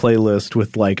queue up a playlist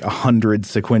with like 100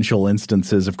 sequential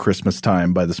instances of Christmas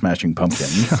Time by the Smashing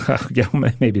Pumpkins. Yeah,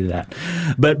 maybe that.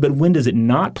 But when does it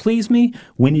not please me?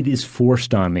 When it is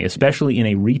forced on me, especially in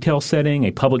a retail setting,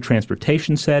 a public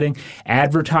transportation setting,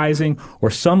 advertising, or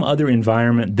some other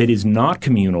environment that is not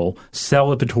communal,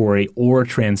 celebratory, or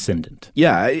transcendent.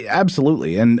 Yeah, absolutely.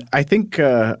 absolutely. And I think,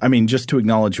 just to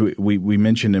acknowledge, we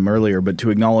mentioned him earlier, but to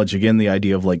acknowledge again the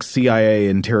idea of like CIA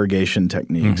interrogation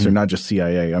techniques, or not just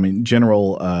CIA. I mean,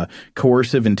 general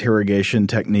coercive interrogation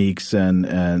techniques and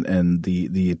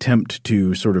the attempt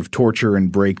to sort of torture and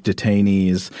break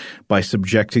detainees by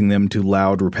subjecting them to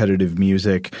loud, repetitive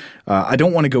music. I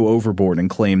don't want to go overboard and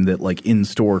claim that like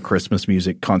in-store Christmas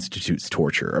music constitutes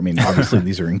torture. I mean, obviously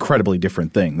these are incredibly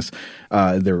different things.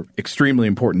 They're extremely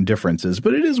important differences,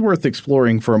 but it is worth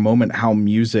exploring for a moment how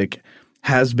music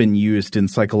has been used in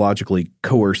psychologically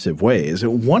coercive ways.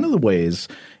 One of the ways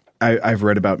I've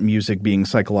read about music being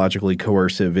psychologically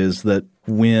coercive is that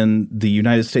when the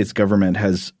United States government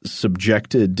has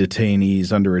subjected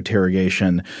detainees under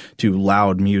interrogation to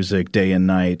loud music day and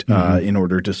night in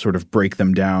order to sort of break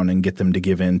them down and get them to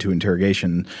give in to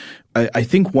interrogation, I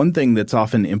think one thing that's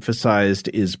often emphasized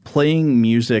is playing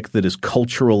music that is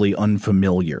culturally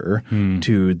unfamiliar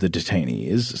to the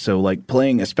detainees. So like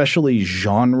playing especially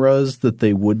genres that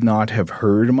they would not have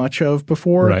heard much of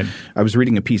before. Right. I was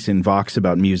reading a piece in Vox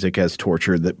about music as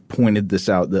torture that pointed this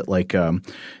out, that like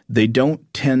they don't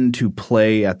tend to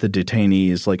play at the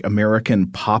detainees like American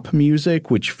pop music,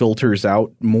 which filters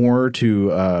out more to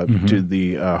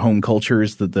the home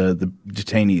cultures that the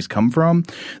detainees come from.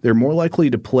 They're more likely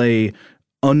to play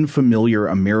unfamiliar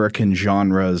American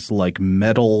genres like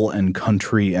metal and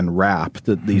country and rap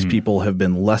that these people have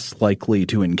been less likely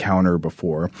to encounter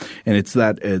before. And it's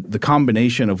that the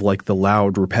combination of like the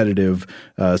loud, repetitive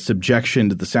subjection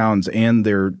to the sounds and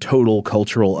their total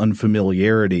cultural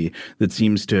unfamiliarity that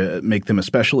seems to make them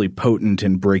especially potent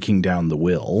in breaking down the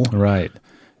will. Right.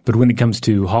 But when it comes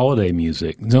to holiday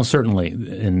music, no, certainly,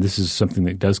 and this is something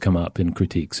that does come up in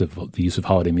critiques of the use of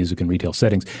holiday music in retail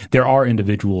settings, there are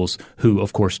individuals who,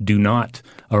 of course, do not,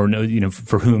 or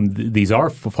for whom these are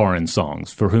foreign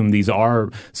songs, for whom these are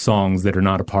songs that are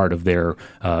not a part of their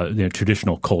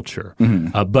traditional culture.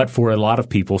 But for a lot of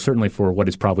people, certainly for what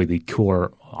is probably the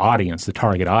core audience, the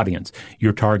target audience,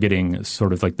 you're targeting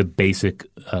sort of like the basic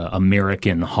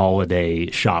American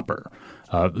holiday shopper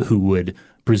who would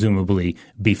presumably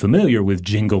be familiar with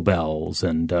Jingle Bells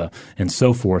and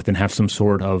so forth and have some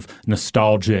sort of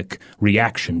nostalgic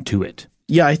reaction to it.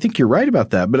 Yeah, I think you're right about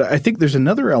that. But I think there's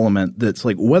another element that's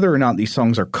like whether or not these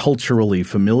songs are culturally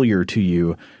familiar to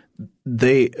you,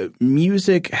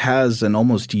 music has an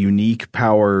almost unique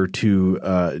power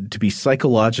to be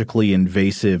psychologically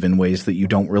invasive in ways that you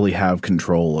don't really have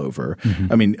control over.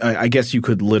 I mean, I guess you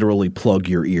could literally plug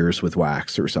your ears with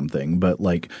wax or something, but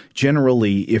like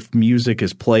generally if music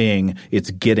is playing,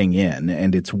 it's getting in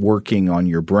and it's working on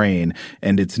your brain,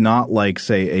 and it's not like,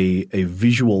 say, a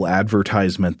visual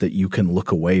advertisement that you can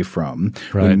look away from.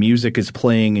 Right. When music is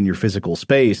playing in your physical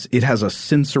space, it has a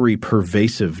sensory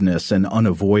pervasiveness and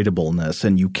unavoidable,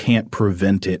 and you can't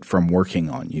prevent it from working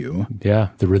on you. Yeah,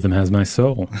 the rhythm has my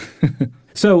soul.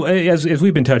 So as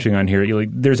we've been touching on here,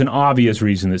 there's an obvious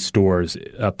reason that stores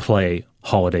play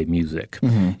holiday music.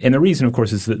 And the reason, of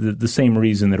course, is the same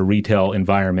reason that a retail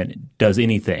environment does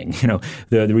anything.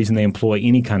 The reason they employ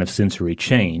any kind of sensory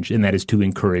change, and that is to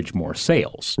encourage more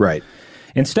sales. Right.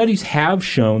 And studies have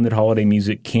shown that holiday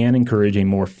music can encourage a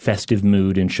more festive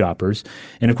mood in shoppers.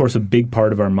 And, of course, a big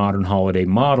part of our modern holiday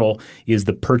model is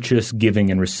the purchase, giving,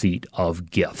 and receipt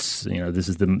of gifts. This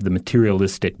is the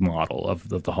materialistic model of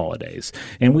the holidays.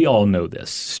 And we all know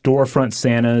this. Storefront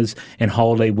Santas and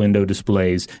holiday window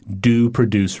displays do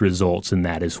produce results, and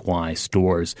that is why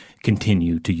stores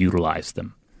continue to utilize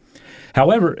them.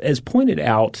 However, as pointed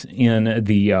out in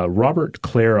the Robert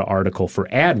Clara article for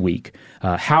Adweek,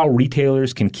 How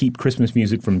Retailers Can Keep Christmas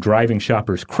Music from Driving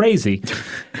Shoppers Crazy,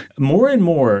 more and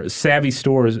more savvy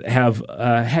stores have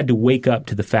had to wake up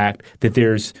to the fact that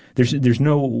there's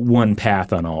no one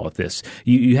path on all of this.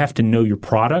 You have to know your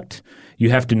product, you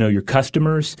have to know your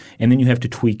customers, and then you have to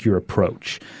tweak your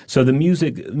approach. So the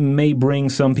music may bring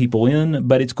some people in,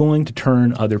 but it's going to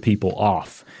turn other people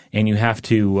off, and you have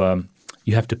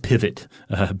to pivot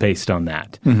based on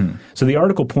that. So the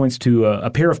article points to a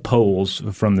pair of polls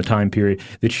from the time period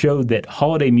that showed that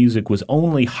holiday music was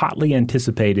only hotly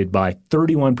anticipated by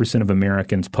 31% of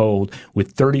Americans polled,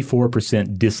 with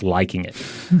 34% disliking it.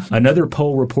 Another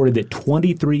poll reported that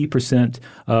 23%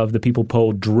 of the people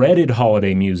polled dreaded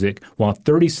holiday music, while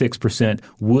 36%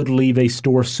 would leave a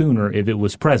store sooner if it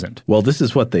was present. Well, this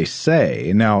is what they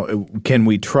say. Now, can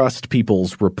we trust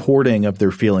people's reporting of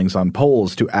their feelings on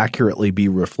polls to accurately necessarily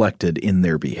be reflected in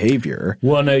their behavior.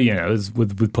 Well, no,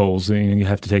 with polls, you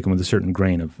have to take them with a certain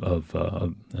grain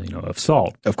of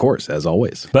salt. Of course, as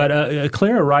always. But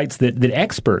Clara writes that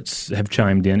experts have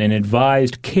chimed in and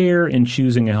advised care in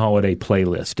choosing a holiday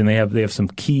playlist, and they have some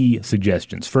key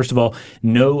suggestions. First of all,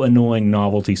 no annoying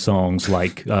novelty songs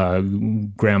like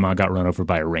 "Grandma Got Run Over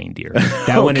by a Reindeer."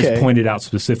 That one is pointed out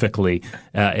specifically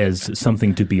as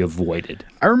something to be avoided.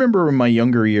 I remember in my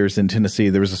younger years in Tennessee,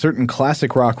 there was a certain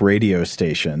classic rock radio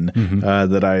station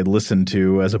that I listened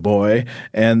to as a boy,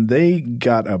 and they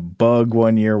got a bug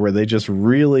one year where they just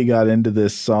really got into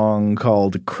this song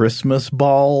called "Christmas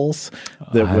Balls."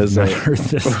 I've not heard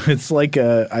this. It's like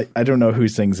I don't know who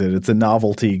sings it. It's a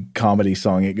novelty comedy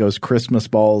song. It goes Christmas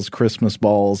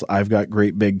balls, I've got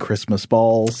great big Christmas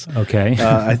balls. Okay.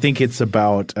 I think it's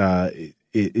about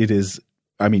it is.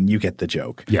 I mean, you get the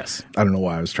joke. Yes. I don't know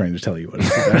why I was trying to tell you what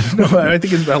it's about. No, I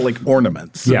think it's about like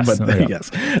ornaments. Yes. But,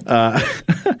 yes.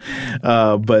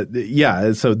 But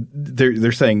yeah, so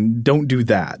they're saying don't do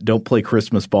that. Don't play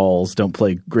Christmas Balls. Don't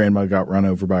play Grandma Got Run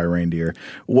Over by a Reindeer.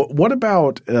 What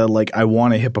about like I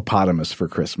Want a Hippopotamus for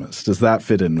Christmas? Does that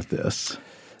fit in with this?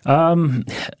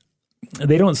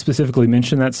 They don't specifically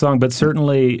mention that song, but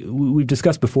certainly we've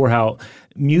discussed before how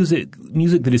music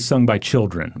that is sung by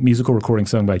children, musical recordings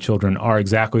sung by children, are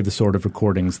exactly the sort of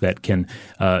recordings that can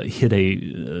hit a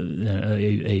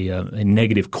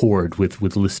negative chord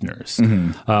with listeners.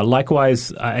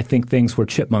 Likewise, I think things where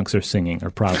chipmunks are singing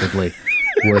are probably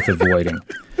worth avoiding.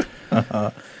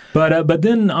 But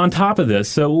then on top of this,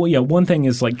 so one thing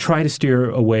is like try to steer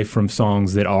away from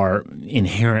songs that are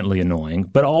inherently annoying,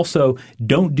 but also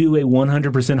don't do a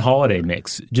 100% holiday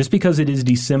mix. Just because it is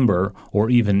December or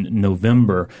even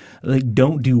November, like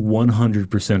don't do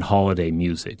 100% holiday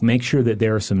music. Make sure that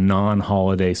there are some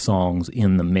non-holiday songs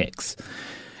in the mix.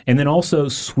 And then also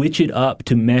switch it up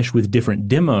to mesh with different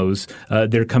demos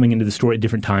that are coming into the store at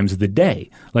different times of the day.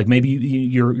 Like maybe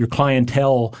your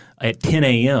clientele at 10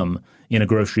 a.m. in a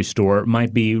grocery store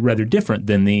might be rather different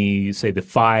than the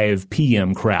 5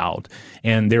 p.m. crowd.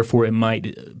 And therefore it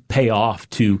might pay off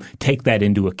to take that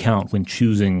into account when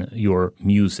choosing your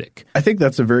music. I think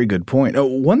that's a very good point.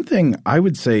 One thing I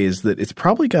would say is that it's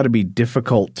probably got to be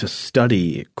difficult to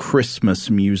study Christmas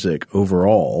music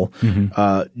overall,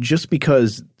 just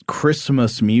because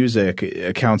Christmas music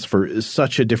accounts for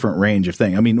such a different range of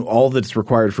things. I mean, all that's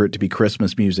required for it to be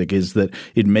Christmas music is that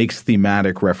it makes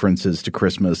thematic references to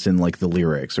Christmas in like the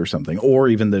lyrics or something, or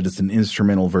even that it's an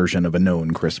instrumental version of a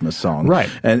known Christmas song. Right.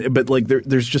 But like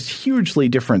there's just hugely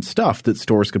different stuff that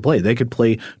stores could play. They could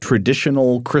play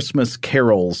traditional Christmas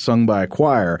carols sung by a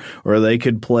choir, or they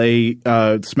could play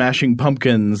Smashing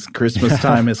Pumpkins' Christmas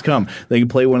Time Has Come. They could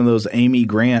play one of those Amy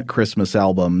Grant Christmas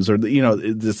albums, or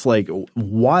it's like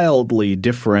wildly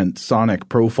different sonic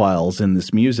profiles in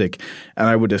this music. And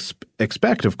I would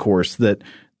expect, of course, that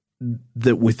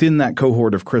within that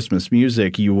cohort of Christmas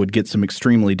music, you would get some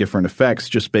extremely different effects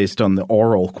just based on the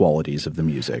aural qualities of the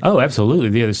music. Oh,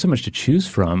 absolutely. Yeah, there's so much to choose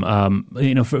from.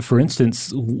 For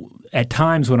instance, at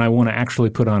times when I want to actually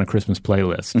put on a Christmas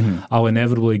playlist, I'll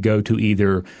inevitably go to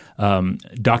either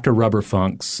Dr.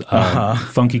 Rubberfunk's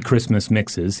Funky Christmas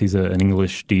Mixes. He's an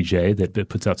English DJ that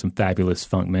puts out some fabulous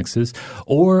funk mixes.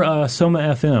 Or Soma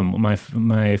FM,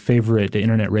 my favorite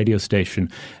internet radio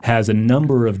station, has a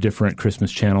number of different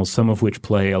Christmas channels, some of which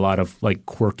play a lot of like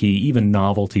quirky, even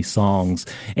novelty songs.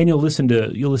 And you'll listen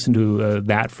to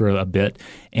that for a bit,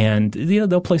 and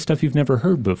they'll play stuff you've never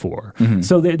heard before.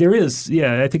 So there is,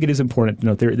 I think it is important to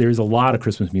note there is a lot of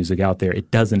Christmas music out there.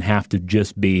 It doesn't have to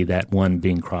just be that one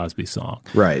Bing Crosby song.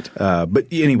 Right. But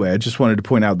anyway, I just wanted to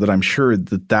point out that I'm sure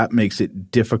that makes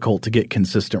it difficult to get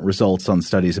consistent results on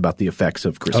studies about the effects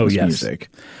of Christmas music.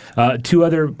 Two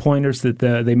other pointers that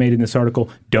they made in this article: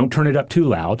 don't turn it up too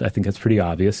loud. I think that's pretty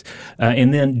obvious.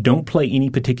 And then don't play any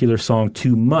particular song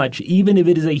too much, even if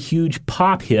it is a huge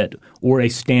pop hit or a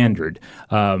standard.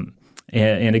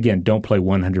 And again, don't play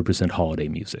 100% holiday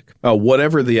music.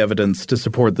 Whatever the evidence to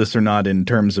support this or not in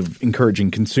terms of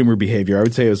encouraging consumer behavior, I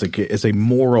would say as a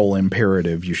moral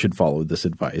imperative, you should follow this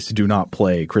advice. Do not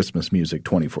play Christmas music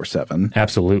 24/7.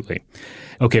 Absolutely.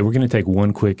 Okay, we're going to take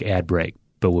one quick ad break,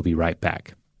 but we'll be right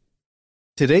back.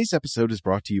 Today's episode is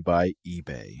brought to you by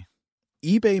eBay.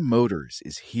 eBay Motors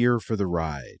is here for the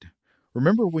ride.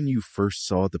 Remember when you first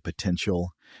saw the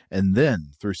potential? And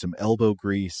then, through some elbow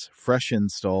grease, fresh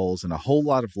installs, and a whole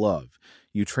lot of love,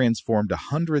 you transformed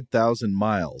 100,000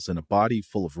 miles and a body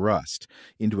full of rust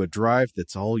into a drive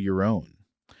that's all your own.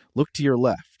 Look to your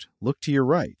left. Look to your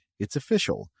right. It's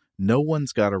official. No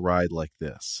one's got a ride like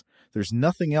this. There's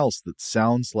nothing else that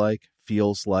sounds like,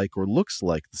 feels like, or looks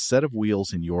like the set of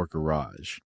wheels in your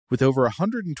garage. With over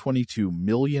 122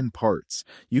 million parts,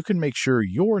 you can make sure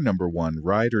your number one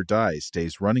ride or die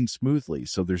stays running smoothly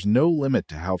so there's no limit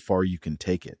to how far you can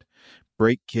take it.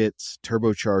 Brake kits,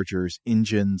 turbochargers,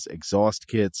 engines, exhaust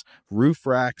kits, roof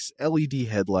racks, LED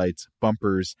headlights,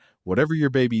 bumpers, whatever your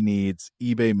baby needs,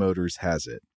 eBay Motors has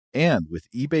it. And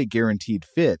with eBay Guaranteed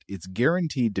Fit, it's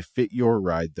guaranteed to fit your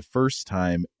ride the first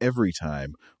time, every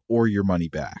time, or your money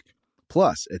back.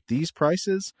 Plus, at these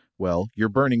prices, well, you're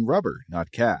burning rubber,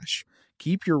 not cash.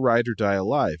 Keep your ride or die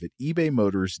alive at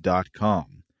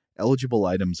ebaymotors.com. Eligible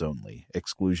items only.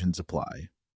 Exclusions apply.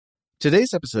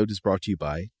 Today's episode is brought to you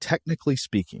by Technically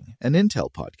Speaking, an Intel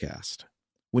podcast.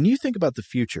 When you think about the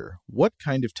future, what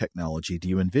kind of technology do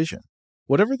you envision?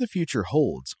 Whatever the future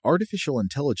holds, artificial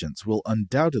intelligence will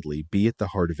undoubtedly be at the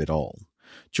heart of it all.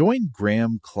 Join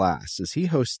Graham Class as he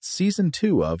hosts Season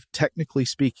 2 of Technically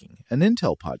Speaking, an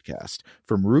Intel podcast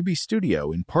from Ruby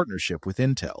Studio in partnership with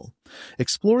Intel.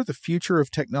 Explore the future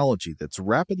of technology that's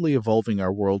rapidly evolving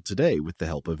our world today with the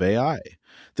help of AI.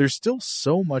 There's still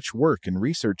so much work and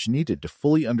research needed to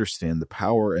fully understand the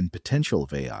power and potential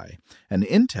of AI, and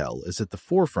Intel is at the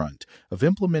forefront of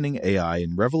implementing AI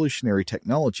in revolutionary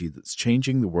technology that's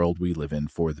changing the world we live in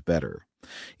for the better.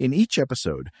 In each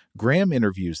episode, Graham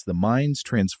interviews the minds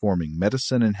transforming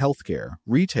medicine and healthcare,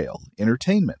 retail,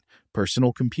 entertainment,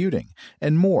 personal computing,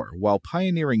 and more while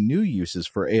pioneering new uses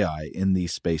for AI in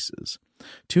these spaces.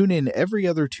 Tune in every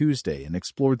other Tuesday and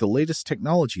explore the latest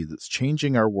technology that's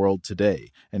changing our world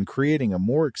today and creating a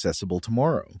more accessible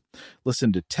tomorrow.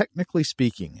 Listen to Technically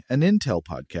Speaking, an Intel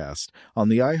podcast on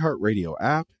the iHeartRadio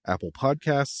app, Apple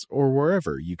Podcasts, or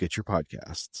wherever you get your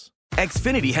podcasts.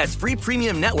 Xfinity has free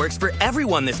premium networks for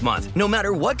everyone this month, no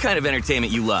matter what kind of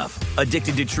entertainment you love.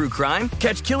 Addicted to true crime?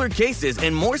 Catch killer cases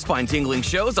and more spine-tingling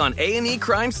shows on A&E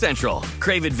Crime Central.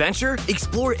 Crave adventure?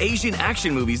 Explore Asian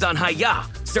action movies on Hi-Ya.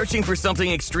 Searching for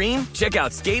something extreme? Check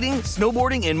out skating,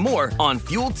 snowboarding, and more on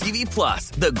Fuel TV Plus,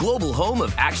 the global home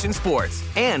of action sports.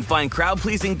 And find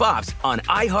crowd-pleasing bops on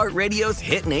iHeartRadio's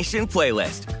Hit Nation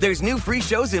playlist. There's new free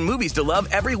shows and movies to love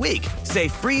every week. Say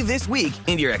free this week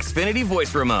in your Xfinity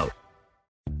voice remote.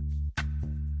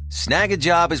 Snag a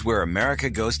Job is where America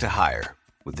goes to hire,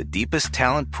 with the deepest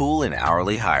talent pool in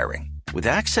hourly hiring. With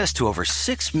access to over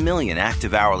 6 million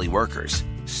active hourly workers,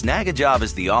 Snag a Job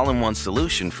is the all-in-one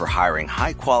solution for hiring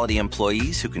high-quality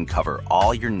employees who can cover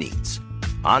all your needs.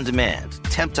 On demand,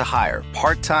 temp to hire,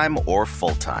 part-time or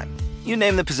full-time. You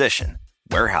name the position.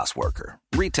 Warehouse worker,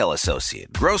 retail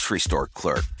associate, grocery store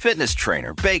clerk, fitness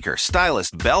trainer, baker,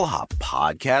 stylist, bellhop,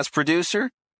 podcast producer.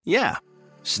 Yeah,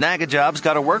 Snag a Job's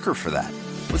got a worker for that.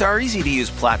 With our easy-to-use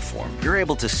platform, you're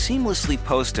able to seamlessly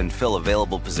post and fill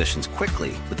available positions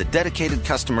quickly with a dedicated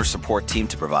customer support team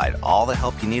to provide all the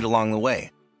help you need along the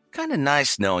way. Kind of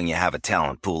nice knowing you have a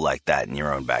talent pool like that in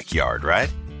your own backyard,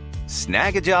 right?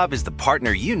 Snag a Job is the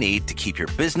partner you need to keep your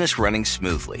business running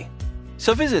smoothly.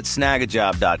 So visit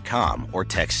snagajob.com or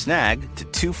text SNAG to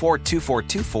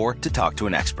 242424 to talk to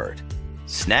an expert.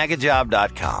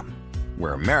 Snagajob.com,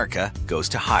 where America goes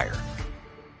to hire.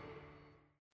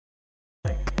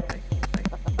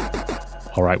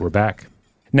 All right, we're back.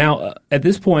 Now, at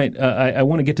this point, I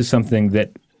want to get to something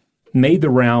that made the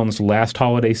rounds last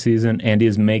holiday season and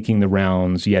is making the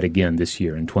rounds yet again this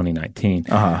year in 2019.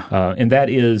 And that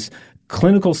is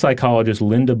clinical psychologist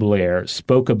Linda Blair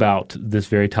spoke about this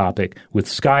very topic with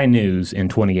Sky News in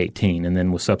 2018 and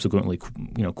then was subsequently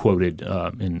quoted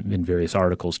in various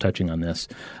articles touching on this.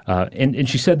 And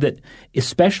she said that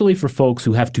especially for folks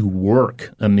who have to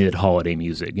work amid holiday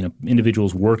music,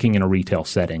 individuals working in a retail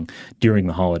setting during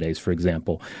the holidays, for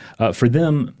example, for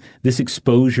them, this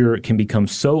exposure can become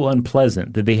so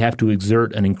unpleasant that they have to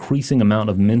exert an increasing amount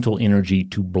of mental energy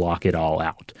to block it all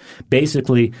out.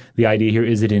 Basically, the idea here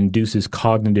is it induces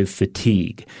cognitive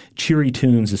fatigue. Cheery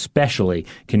tunes especially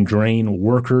can drain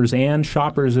workers and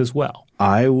shoppers as well.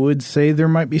 I would say there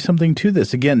might be something to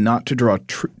this. Again, not to draw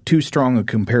too strong a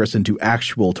comparison to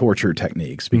actual torture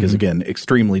techniques, because again,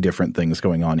 extremely different things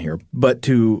going on here. But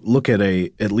to look at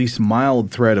at least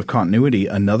mild thread of continuity,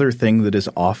 another thing that is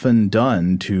often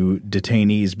done to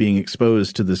detainees being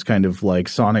exposed to this kind of like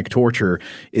sonic torture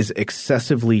is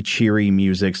excessively cheery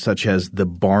music, such as the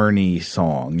Barney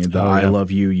song, the I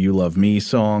Love You, You Love Me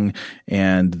song,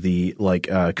 and the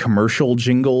commercial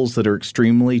jingles that are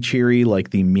extremely cheery,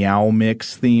 like the Meow Mix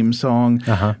theme song.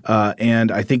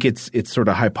 And I think it's sort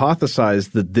of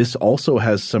hypothesized that this also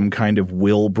has some kind of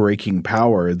will-breaking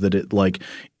power, that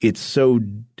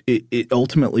it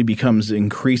ultimately becomes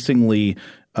increasingly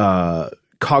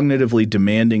cognitively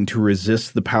demanding to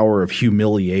resist the power of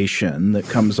humiliation that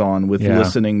comes on with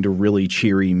listening to really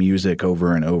cheery music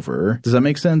over and over. Does that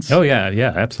make sense? Oh,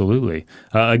 yeah, absolutely.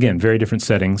 Again, very different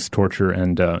settings, torture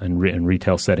and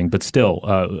retail setting, but still,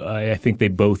 I think they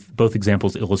both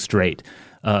examples illustrate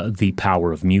the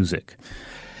power of music.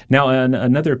 Now,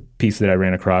 another piece that I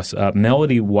ran across,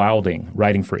 Melody Wilding,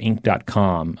 writing for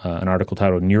Inc.com, an article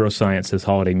titled "Neuroscience Says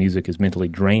Holiday Music is Mentally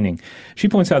Draining." She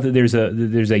points out that there's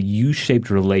a U-shaped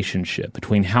relationship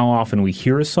between how often we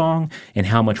hear a song and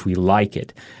how much we like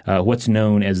it, what's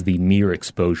known as the mere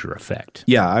exposure effect.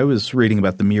 Yeah, I was reading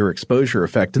about the mere exposure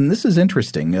effect, and this is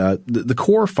interesting. The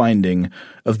core finding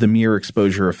of the mere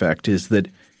exposure effect is that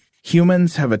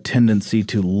humans have a tendency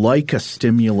to like a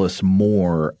stimulus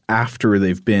more after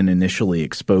they've been initially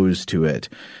exposed to it,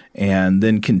 and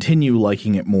then continue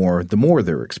liking it more the more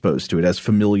they're exposed to it as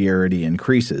familiarity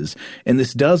increases. And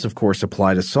this does, of course,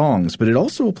 apply to songs, but it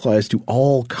also applies to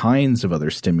all kinds of other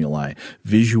stimuli: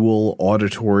 visual,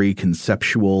 auditory,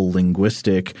 conceptual,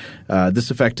 linguistic.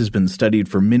 This effect has been studied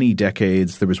for many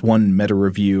decades. There was one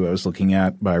meta-review I was looking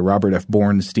at by Robert F.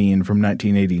 Bornstein from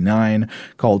 1989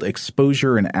 called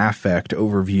Exposure and Affect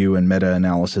Overview and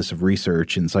Meta-Analysis of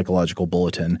Research in Psychological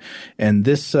Bulletin. And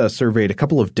this surveyed a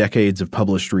couple of decades of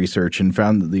published research and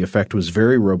found that the effect was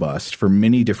very robust for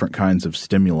many different kinds of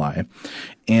stimuli.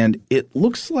 And it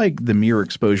looks like the mere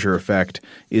exposure effect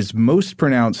is most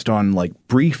pronounced on like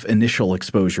brief initial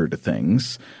exposure to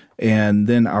things. And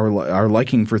then our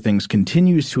liking for things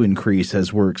continues to increase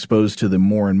as we're exposed to them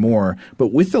more and more, but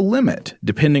with a limit,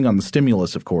 depending on the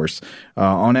stimulus, of course.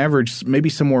 On average, maybe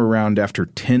somewhere around after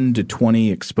 10 to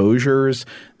 20 exposures,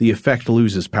 the effect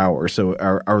loses power. So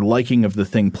our liking of the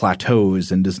thing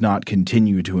plateaus and does not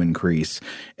continue to increase.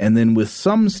 And then with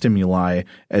some stimuli,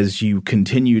 as you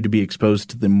continue to be exposed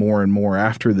to them more and more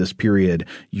after this period,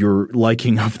 your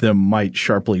liking of them might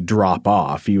sharply drop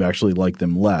off. You actually like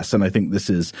them less. And I think this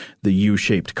is the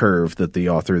U-shaped curve that the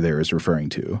author there is referring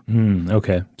to.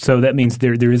 Okay. So that means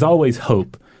there is always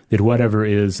hope that whatever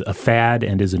is a fad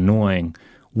and is annoying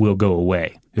will go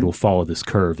away. It will follow this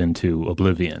curve into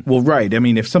oblivion. Well, right. I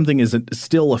mean, if something is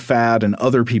still a fad and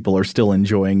other people are still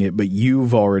enjoying it, but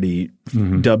you've already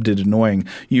dubbed it annoying,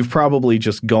 you've probably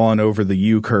just gone over the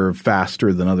U curve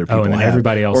faster than other people have.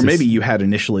 Everybody else or maybe you had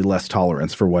initially less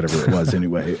tolerance for whatever it was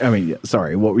anyway. I mean,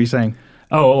 sorry, what were you saying?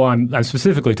 Oh, I'm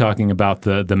specifically talking about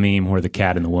the meme where the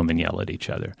cat and the woman yell at each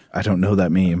other. I don't know that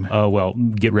meme. Oh, well,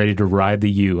 get ready to ride the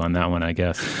U on that one, I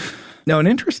guess. Now, an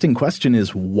interesting question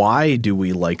is, why do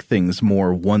we like things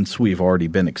more once we've already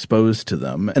been exposed to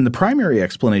them? And the primary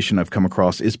explanation I've come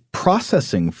across is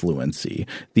processing fluency,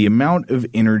 the amount of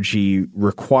energy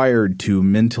required to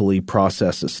mentally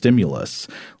process a stimulus.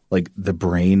 Like, the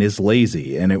brain is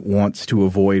lazy and it wants to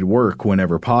avoid work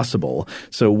whenever possible.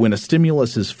 So when a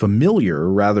stimulus is familiar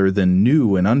rather than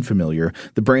new and unfamiliar,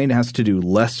 the brain has to do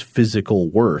less physical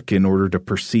work in order to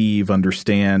perceive,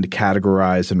 understand,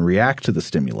 categorize, and react to the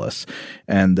stimulus.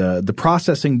 And the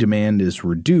processing demand is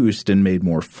reduced and made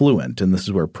more fluent, and this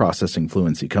is where processing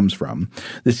fluency comes from.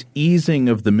 This easing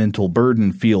of the mental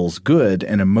burden feels good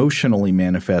and emotionally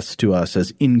manifests to us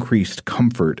as increased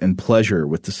comfort and pleasure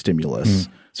with the stimulus.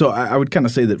 So I would kind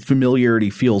of say that familiarity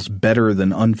feels better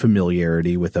than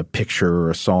unfamiliarity with a picture or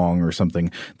a song or something,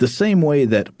 the same way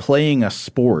that playing a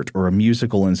sport or a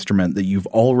musical instrument that you've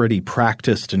already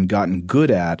practiced and gotten good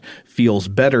at feels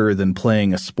better than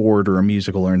playing a sport or a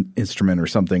musical instrument or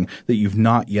something that you've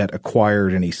not yet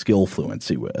acquired any skill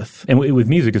fluency with. And with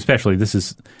music especially, this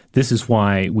is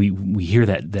why we hear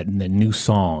that new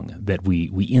song that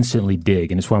we instantly dig,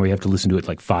 and it's why we have to listen to it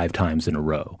like 5 times in a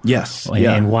row. Yes.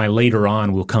 And why later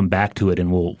on we'll come back to it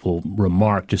and we'll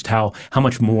remark just how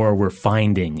much more we're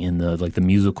finding in the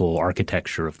musical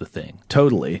architecture of the thing.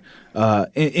 Totally.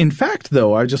 In fact,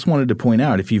 though, I just wanted to point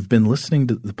out, if you've been listening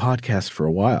to the podcast for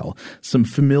a while, some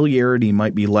familiarity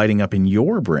might be lighting up in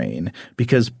your brain,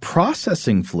 because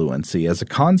processing fluency as a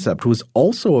concept was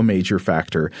also a major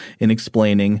factor in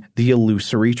explaining the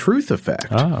illusory truth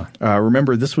effect.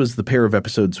 Remember, this was the pair of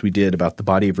episodes we did about the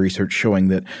body of research showing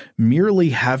that merely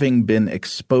having been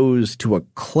exposed to a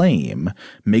claim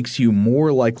makes you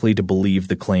more likely to believe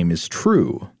the claim is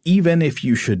true, even if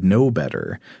you should know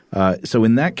better. So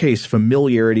in that case,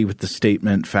 familiarity with the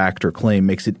statement, fact, or claim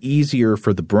makes it easier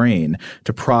for the brain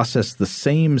to process the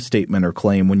same statement or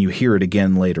claim when you hear it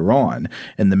again later on.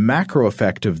 And the macro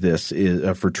effect of this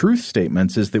is, for truth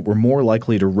statements, is that we're more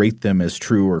likely to rate them as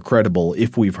true or credible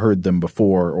if we've heard them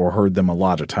before or heard them a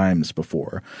lot of times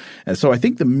before. And so I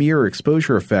think the mere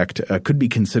exposure effect could be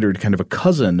considered kind of a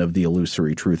cousin of the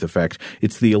illusory truth effect.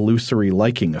 It's the illusory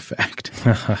liking effect.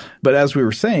 But as we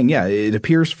were saying, yeah, it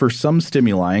appears for some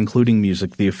stimuli, including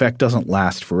music, the effect doesn't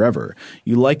last forever.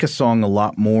 You like a song a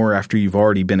lot more after you've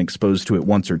already been exposed to it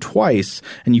once or twice,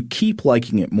 and you keep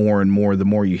liking it more and more the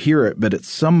more you hear it. But at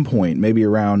some point, maybe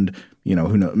around who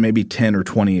knows, maybe 10 or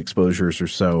 20 exposures or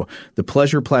so, the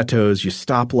pleasure plateaus, you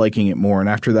stop liking it more, and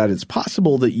after that it's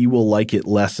possible that you will like it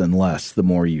less and less the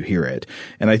more you hear it.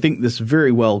 And I think this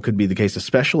very well could be the case,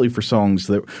 especially for songs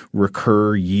that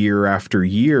recur year after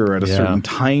year at a certain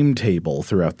timetable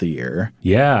throughout the year.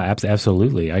 Yeah,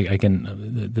 absolutely. I can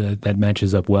that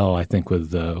matches up well, I think,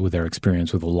 with our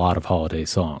experience with a lot of holiday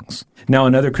songs. Now,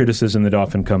 another criticism that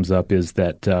often comes up is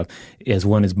that as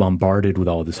one is bombarded with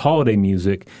all this holiday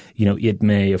music, it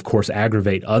may, of course,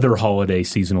 aggravate other holiday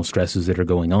seasonal stresses that are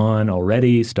going on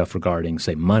already, stuff regarding,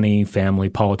 say, money, family,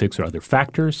 politics, or other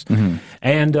factors. Mm-hmm.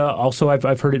 And also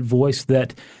I've heard it voiced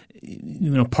that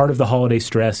part of the holiday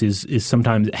stress is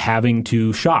sometimes having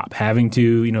to shop, having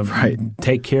to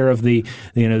take care of the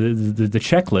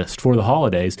checklist for the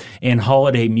holidays, and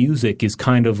holiday music is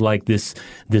kind of like this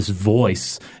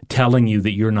voice telling you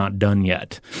that you're not done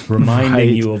yet,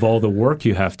 reminding you of all the work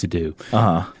you have to do.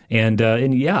 Uh-huh. And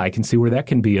I can see where that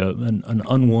can be an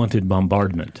unwanted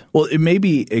bombardment. Well, it may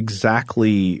be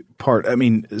exactly part. I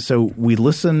mean, so we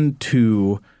listen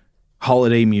to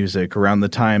holiday music around the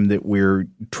time that we're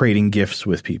trading gifts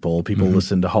with people. People mm-hmm.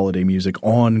 listen to holiday music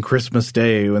on Christmas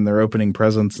Day when they're opening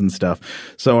presents and stuff.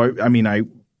 So, I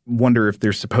wonder if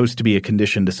there's supposed to be a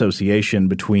conditioned association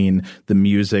between the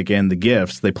music and the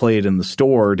gifts. They play it in the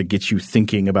store to get you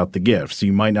thinking about the gifts.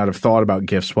 You might not have thought about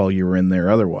gifts while you were in there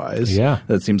otherwise. Yeah.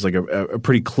 That seems like a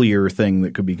pretty clear thing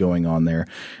that could be going on there.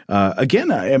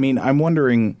 Again, I'm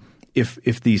wondering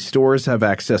if these stores have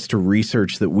access to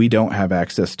research that we don't have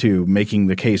access to, making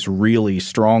the case really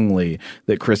strongly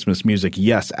that Christmas music,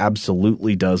 yes,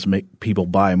 absolutely does make people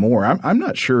buy more. I'm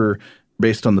not sure,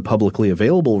 based on the publicly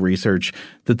available research,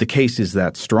 that the case is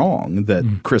that strong that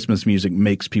Christmas music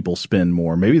makes people spend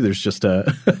more. Maybe there's just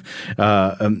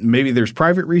maybe there's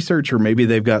private research, or maybe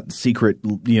they've got secret,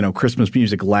 Christmas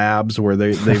music labs where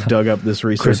they've dug up this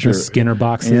research. Christmas Skinner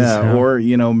boxes. Yeah, or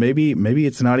maybe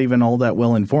it's not even all that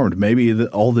well informed. Maybe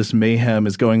all this mayhem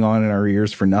is going on in our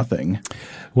ears for nothing.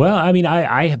 Well,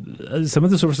 I some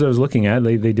of the sources I was looking at,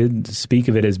 they did speak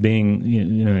of it as being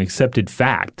an accepted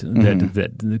fact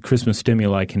that the Christmas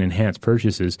stimuli can enhance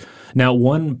purchases. Now,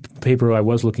 one paper I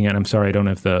was looking at, I'm sorry I don't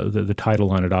have the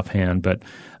title on it offhand, but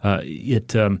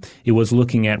it was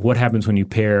looking at what happens when you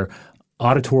pair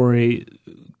auditory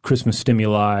Christmas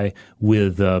stimuli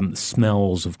with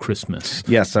smells of Christmas.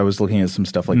 Yes, I was looking at some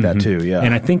stuff like that too, yeah.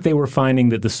 And I think they were finding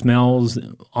that the smells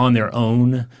on their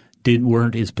own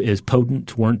weren't as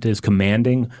potent, weren't as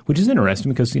commanding, which is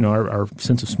interesting because our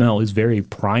sense of smell is very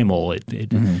primal.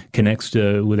 It connects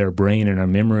with our brain and our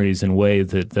memories in a way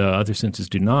that the other senses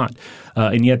do not.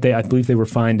 And yet I believe they were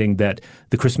finding that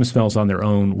the Christmas smells on their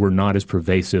own were not as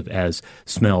pervasive as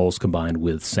smells combined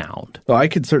with sound. Well, I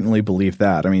could certainly believe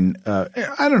that. I mean,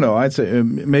 I don't know. I'd say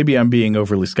maybe I'm being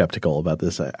overly skeptical about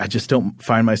this. I just don't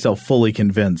find myself fully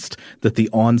convinced that the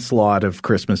onslaught of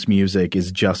Christmas music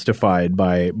is justified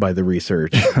by the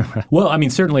research. Well, I mean,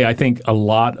 certainly I think a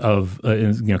lot of,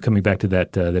 coming back to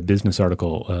that business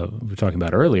article we were talking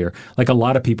about earlier, like a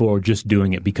lot of people are just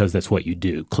doing it because that's what you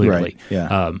do, clearly. Right,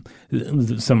 yeah.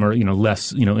 Some are,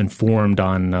 less, informed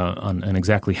on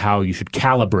exactly how you should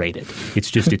calibrate it.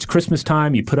 It's Christmas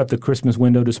time. You put up the Christmas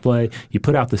window display, you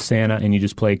put out the Santa, and you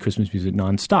just play Christmas music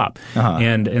nonstop. Uh-huh.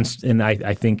 And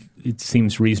I think it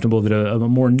seems reasonable that a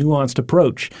more nuanced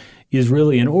approach is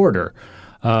really in order.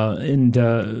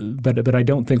 But I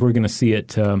don't think we're going to see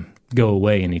it go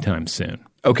away anytime soon.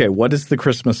 Okay, what is the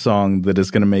Christmas song that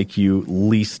is going to make you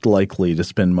least likely to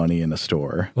spend money in a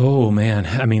store? Oh man,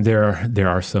 I mean there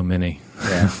are so many.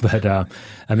 Yeah. But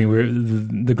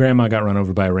the Grandma Got Run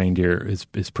Over by a Reindeer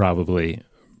is probably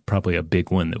a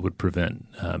big one that would prevent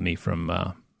me from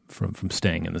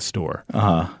staying in the store.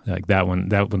 Uh-huh. Like that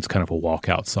one's kind of a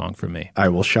walkout song for me. I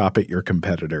will shop at your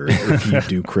competitor if you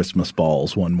do Christmas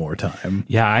Balls one more time.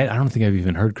 Yeah, I don't think I've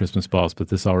even heard Christmas Balls, but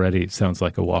this already sounds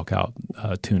like a walkout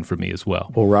tune for me as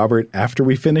well. Well, Robert, after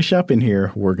we finish up in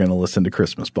here, we're going to listen to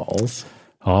Christmas Balls.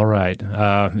 All right,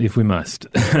 if we must.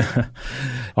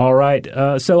 All right.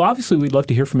 So obviously we'd love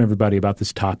to hear from everybody about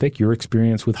this topic, your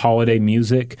experience with holiday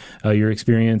music, your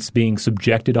experience being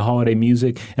subjected to holiday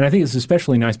music. And I think it's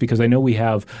especially nice because I know we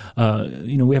have a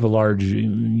large,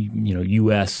 U.S.-based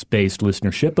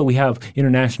listenership, but we have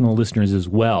international listeners as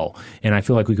well. And I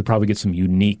feel like we could probably get some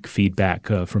unique feedback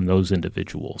from those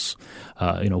individuals.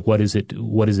 What is it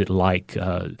like?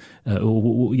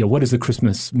 What is the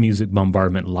Christmas music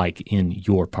bombardment like in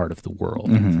your part of the world.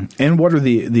 Mm-hmm. And what are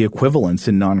the equivalents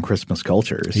in non-Christmas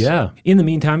cultures? Yeah. In the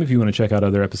meantime, if you want to check out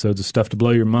other episodes of Stuff to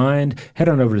Blow Your Mind, head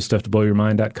on over to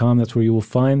stufftoblowyourmind.com. That's where you will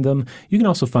find them. You can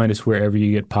also find us wherever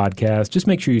you get podcasts. Just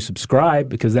make sure you subscribe,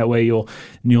 because that way you'll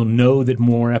know that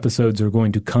more episodes are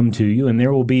going to come to you, and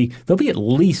there'll be at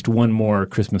least one more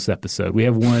Christmas episode. We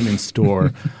have one in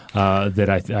store that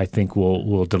I think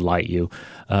will delight you,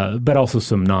 but also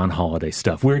some non-holiday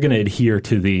stuff. We're going to adhere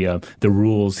to the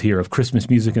rules here of Christmas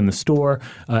music in the store,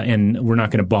 and we're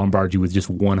not going to bombard you with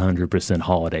just 100%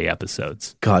 holiday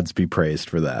episodes. Gods be praised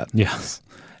for that. Yes.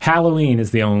 Halloween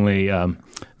is the only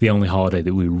holiday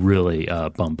that we really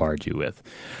bombard you with.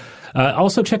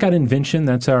 Also, check out Invention.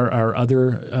 That's our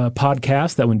other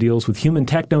podcast. That one deals with human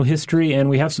techno history, and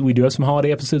we do have some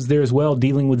holiday episodes there as well,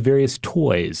 dealing with various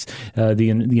toys, the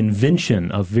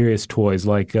invention of various toys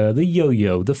like the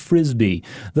yo-yo, the frisbee,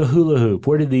 the hula hoop.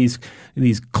 Where did these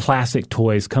classic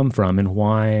toys come from, and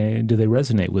why do they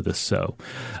resonate with us so?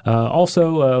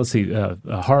 Also, let's see,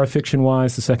 horror fiction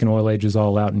wise, the Second Oil Age is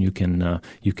all out, and you can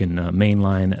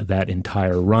mainline that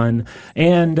entire run.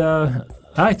 And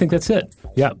I think that's it.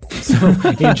 Yeah. So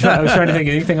I was trying to think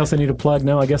of anything else I need to plug.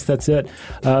 No, I guess that's it.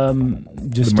 Just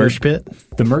the merch pit?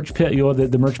 The merch pit.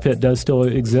 The merch pit does still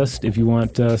exist. If you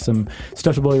want some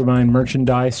Stuff to Blow Your Mind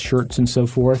merchandise, shirts and so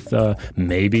forth,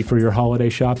 maybe for your holiday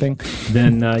shopping,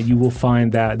 then you will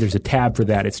find that there's a tab for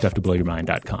that at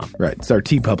stufftoblowyourmind.com. Right. It's our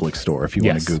TeePublic store if you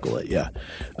want to Google it. Yeah.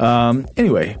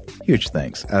 Anyway, huge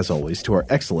thanks, as always, to our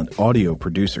excellent audio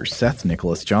producer, Seth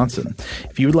Nicholas Johnson.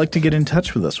 If you would like to get in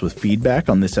touch with us with feedback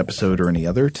on this episode or any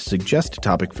other, to suggest a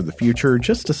topic for the future,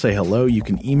 just to say hello, you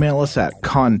can email us at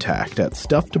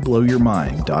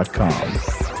contact@stufftoblowyourmind.com.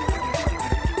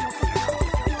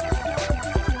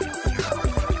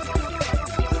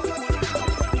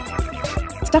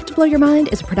 Stuff to Blow Your Mind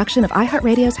is a production of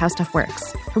iHeartRadio's How Stuff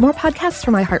Works. For more podcasts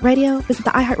from iHeartRadio, visit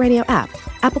the iHeartRadio app,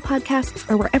 Apple Podcasts,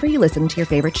 or wherever you listen to your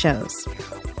favorite shows.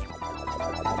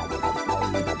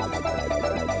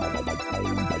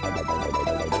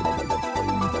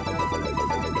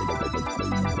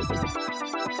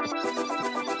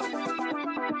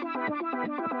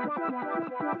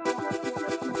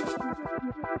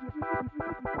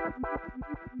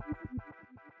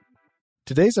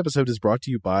 Today's episode is brought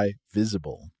to you by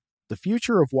Visible. The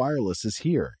future of wireless is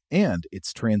here, and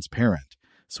it's transparent.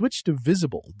 Switch to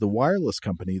Visible, the wireless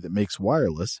company that makes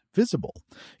wireless visible.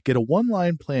 Get a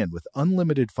one-line plan with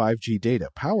unlimited 5G data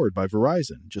powered by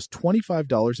Verizon, just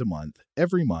 $25 a month,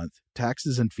 every month,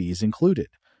 taxes and fees included.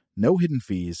 No hidden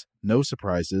fees, no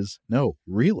surprises, no,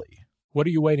 really. What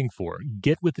are you waiting for?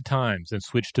 Get with the times and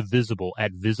switch to Visible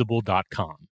at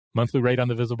Visible.com. Monthly rate on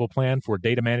the Visible plan. For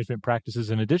data management practices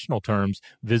and additional terms,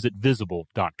 visit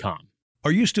Visible.com.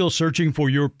 Are you still searching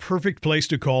for your perfect place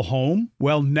to call home?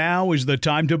 Well, now is the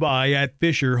time to buy at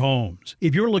Fisher Homes.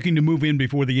 If you're looking to move in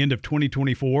before the end of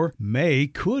 2024, May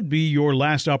could be your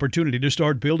last opportunity to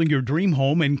start building your dream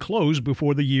home and close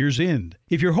before the year's end.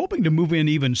 If you're hoping to move in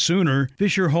even sooner,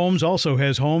 Fisher Homes also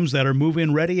has homes that are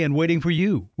move-in ready and waiting for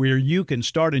you, where you can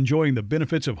start enjoying the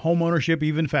benefits of homeownership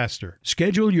even faster.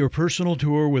 Schedule your personal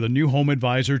tour with a new home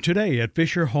advisor today at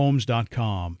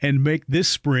FisherHomes.com and make this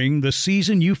spring the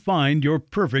season you find your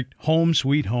perfect home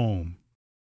sweet home.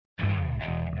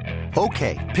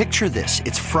 Okay, picture this.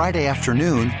 It's Friday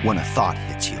afternoon when a thought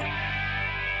hits you.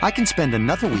 I can spend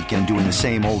another weekend doing the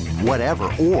same old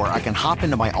whatever, or I can hop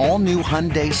into my all-new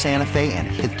Hyundai Santa Fe and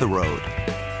hit the road.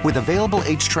 With available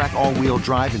H-Track all-wheel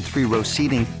drive and 3-row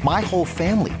seating, my whole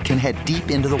family can head deep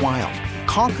into the wild.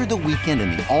 Conquer the weekend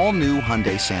in the all-new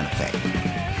Hyundai Santa Fe.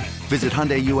 Visit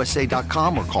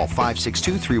HyundaiUSA.com or call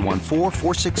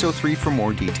 562-314-4603 for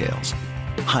more details.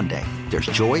 Hyundai, there's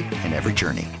joy in every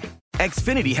journey.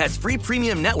 Xfinity has free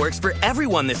premium networks for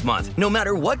everyone this month, no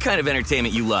matter what kind of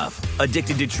entertainment you love.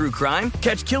 Addicted to true crime?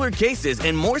 Catch killer cases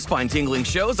and more spine-tingling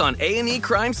shows on A&E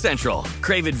Crime Central.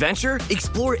 Crave adventure?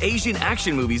 Explore Asian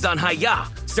action movies on Hi-YAH.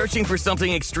 Searching for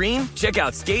something extreme? Check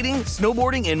out skating,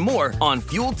 snowboarding, and more on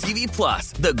Fuel TV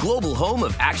Plus, the global home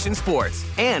of action sports.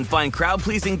 And find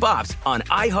crowd-pleasing bops on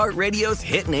iHeartRadio's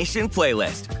Hit Nation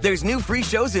playlist. There's new free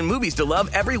shows and movies to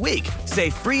love every week. Say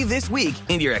free this week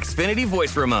in your Xfinity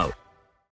voice remote.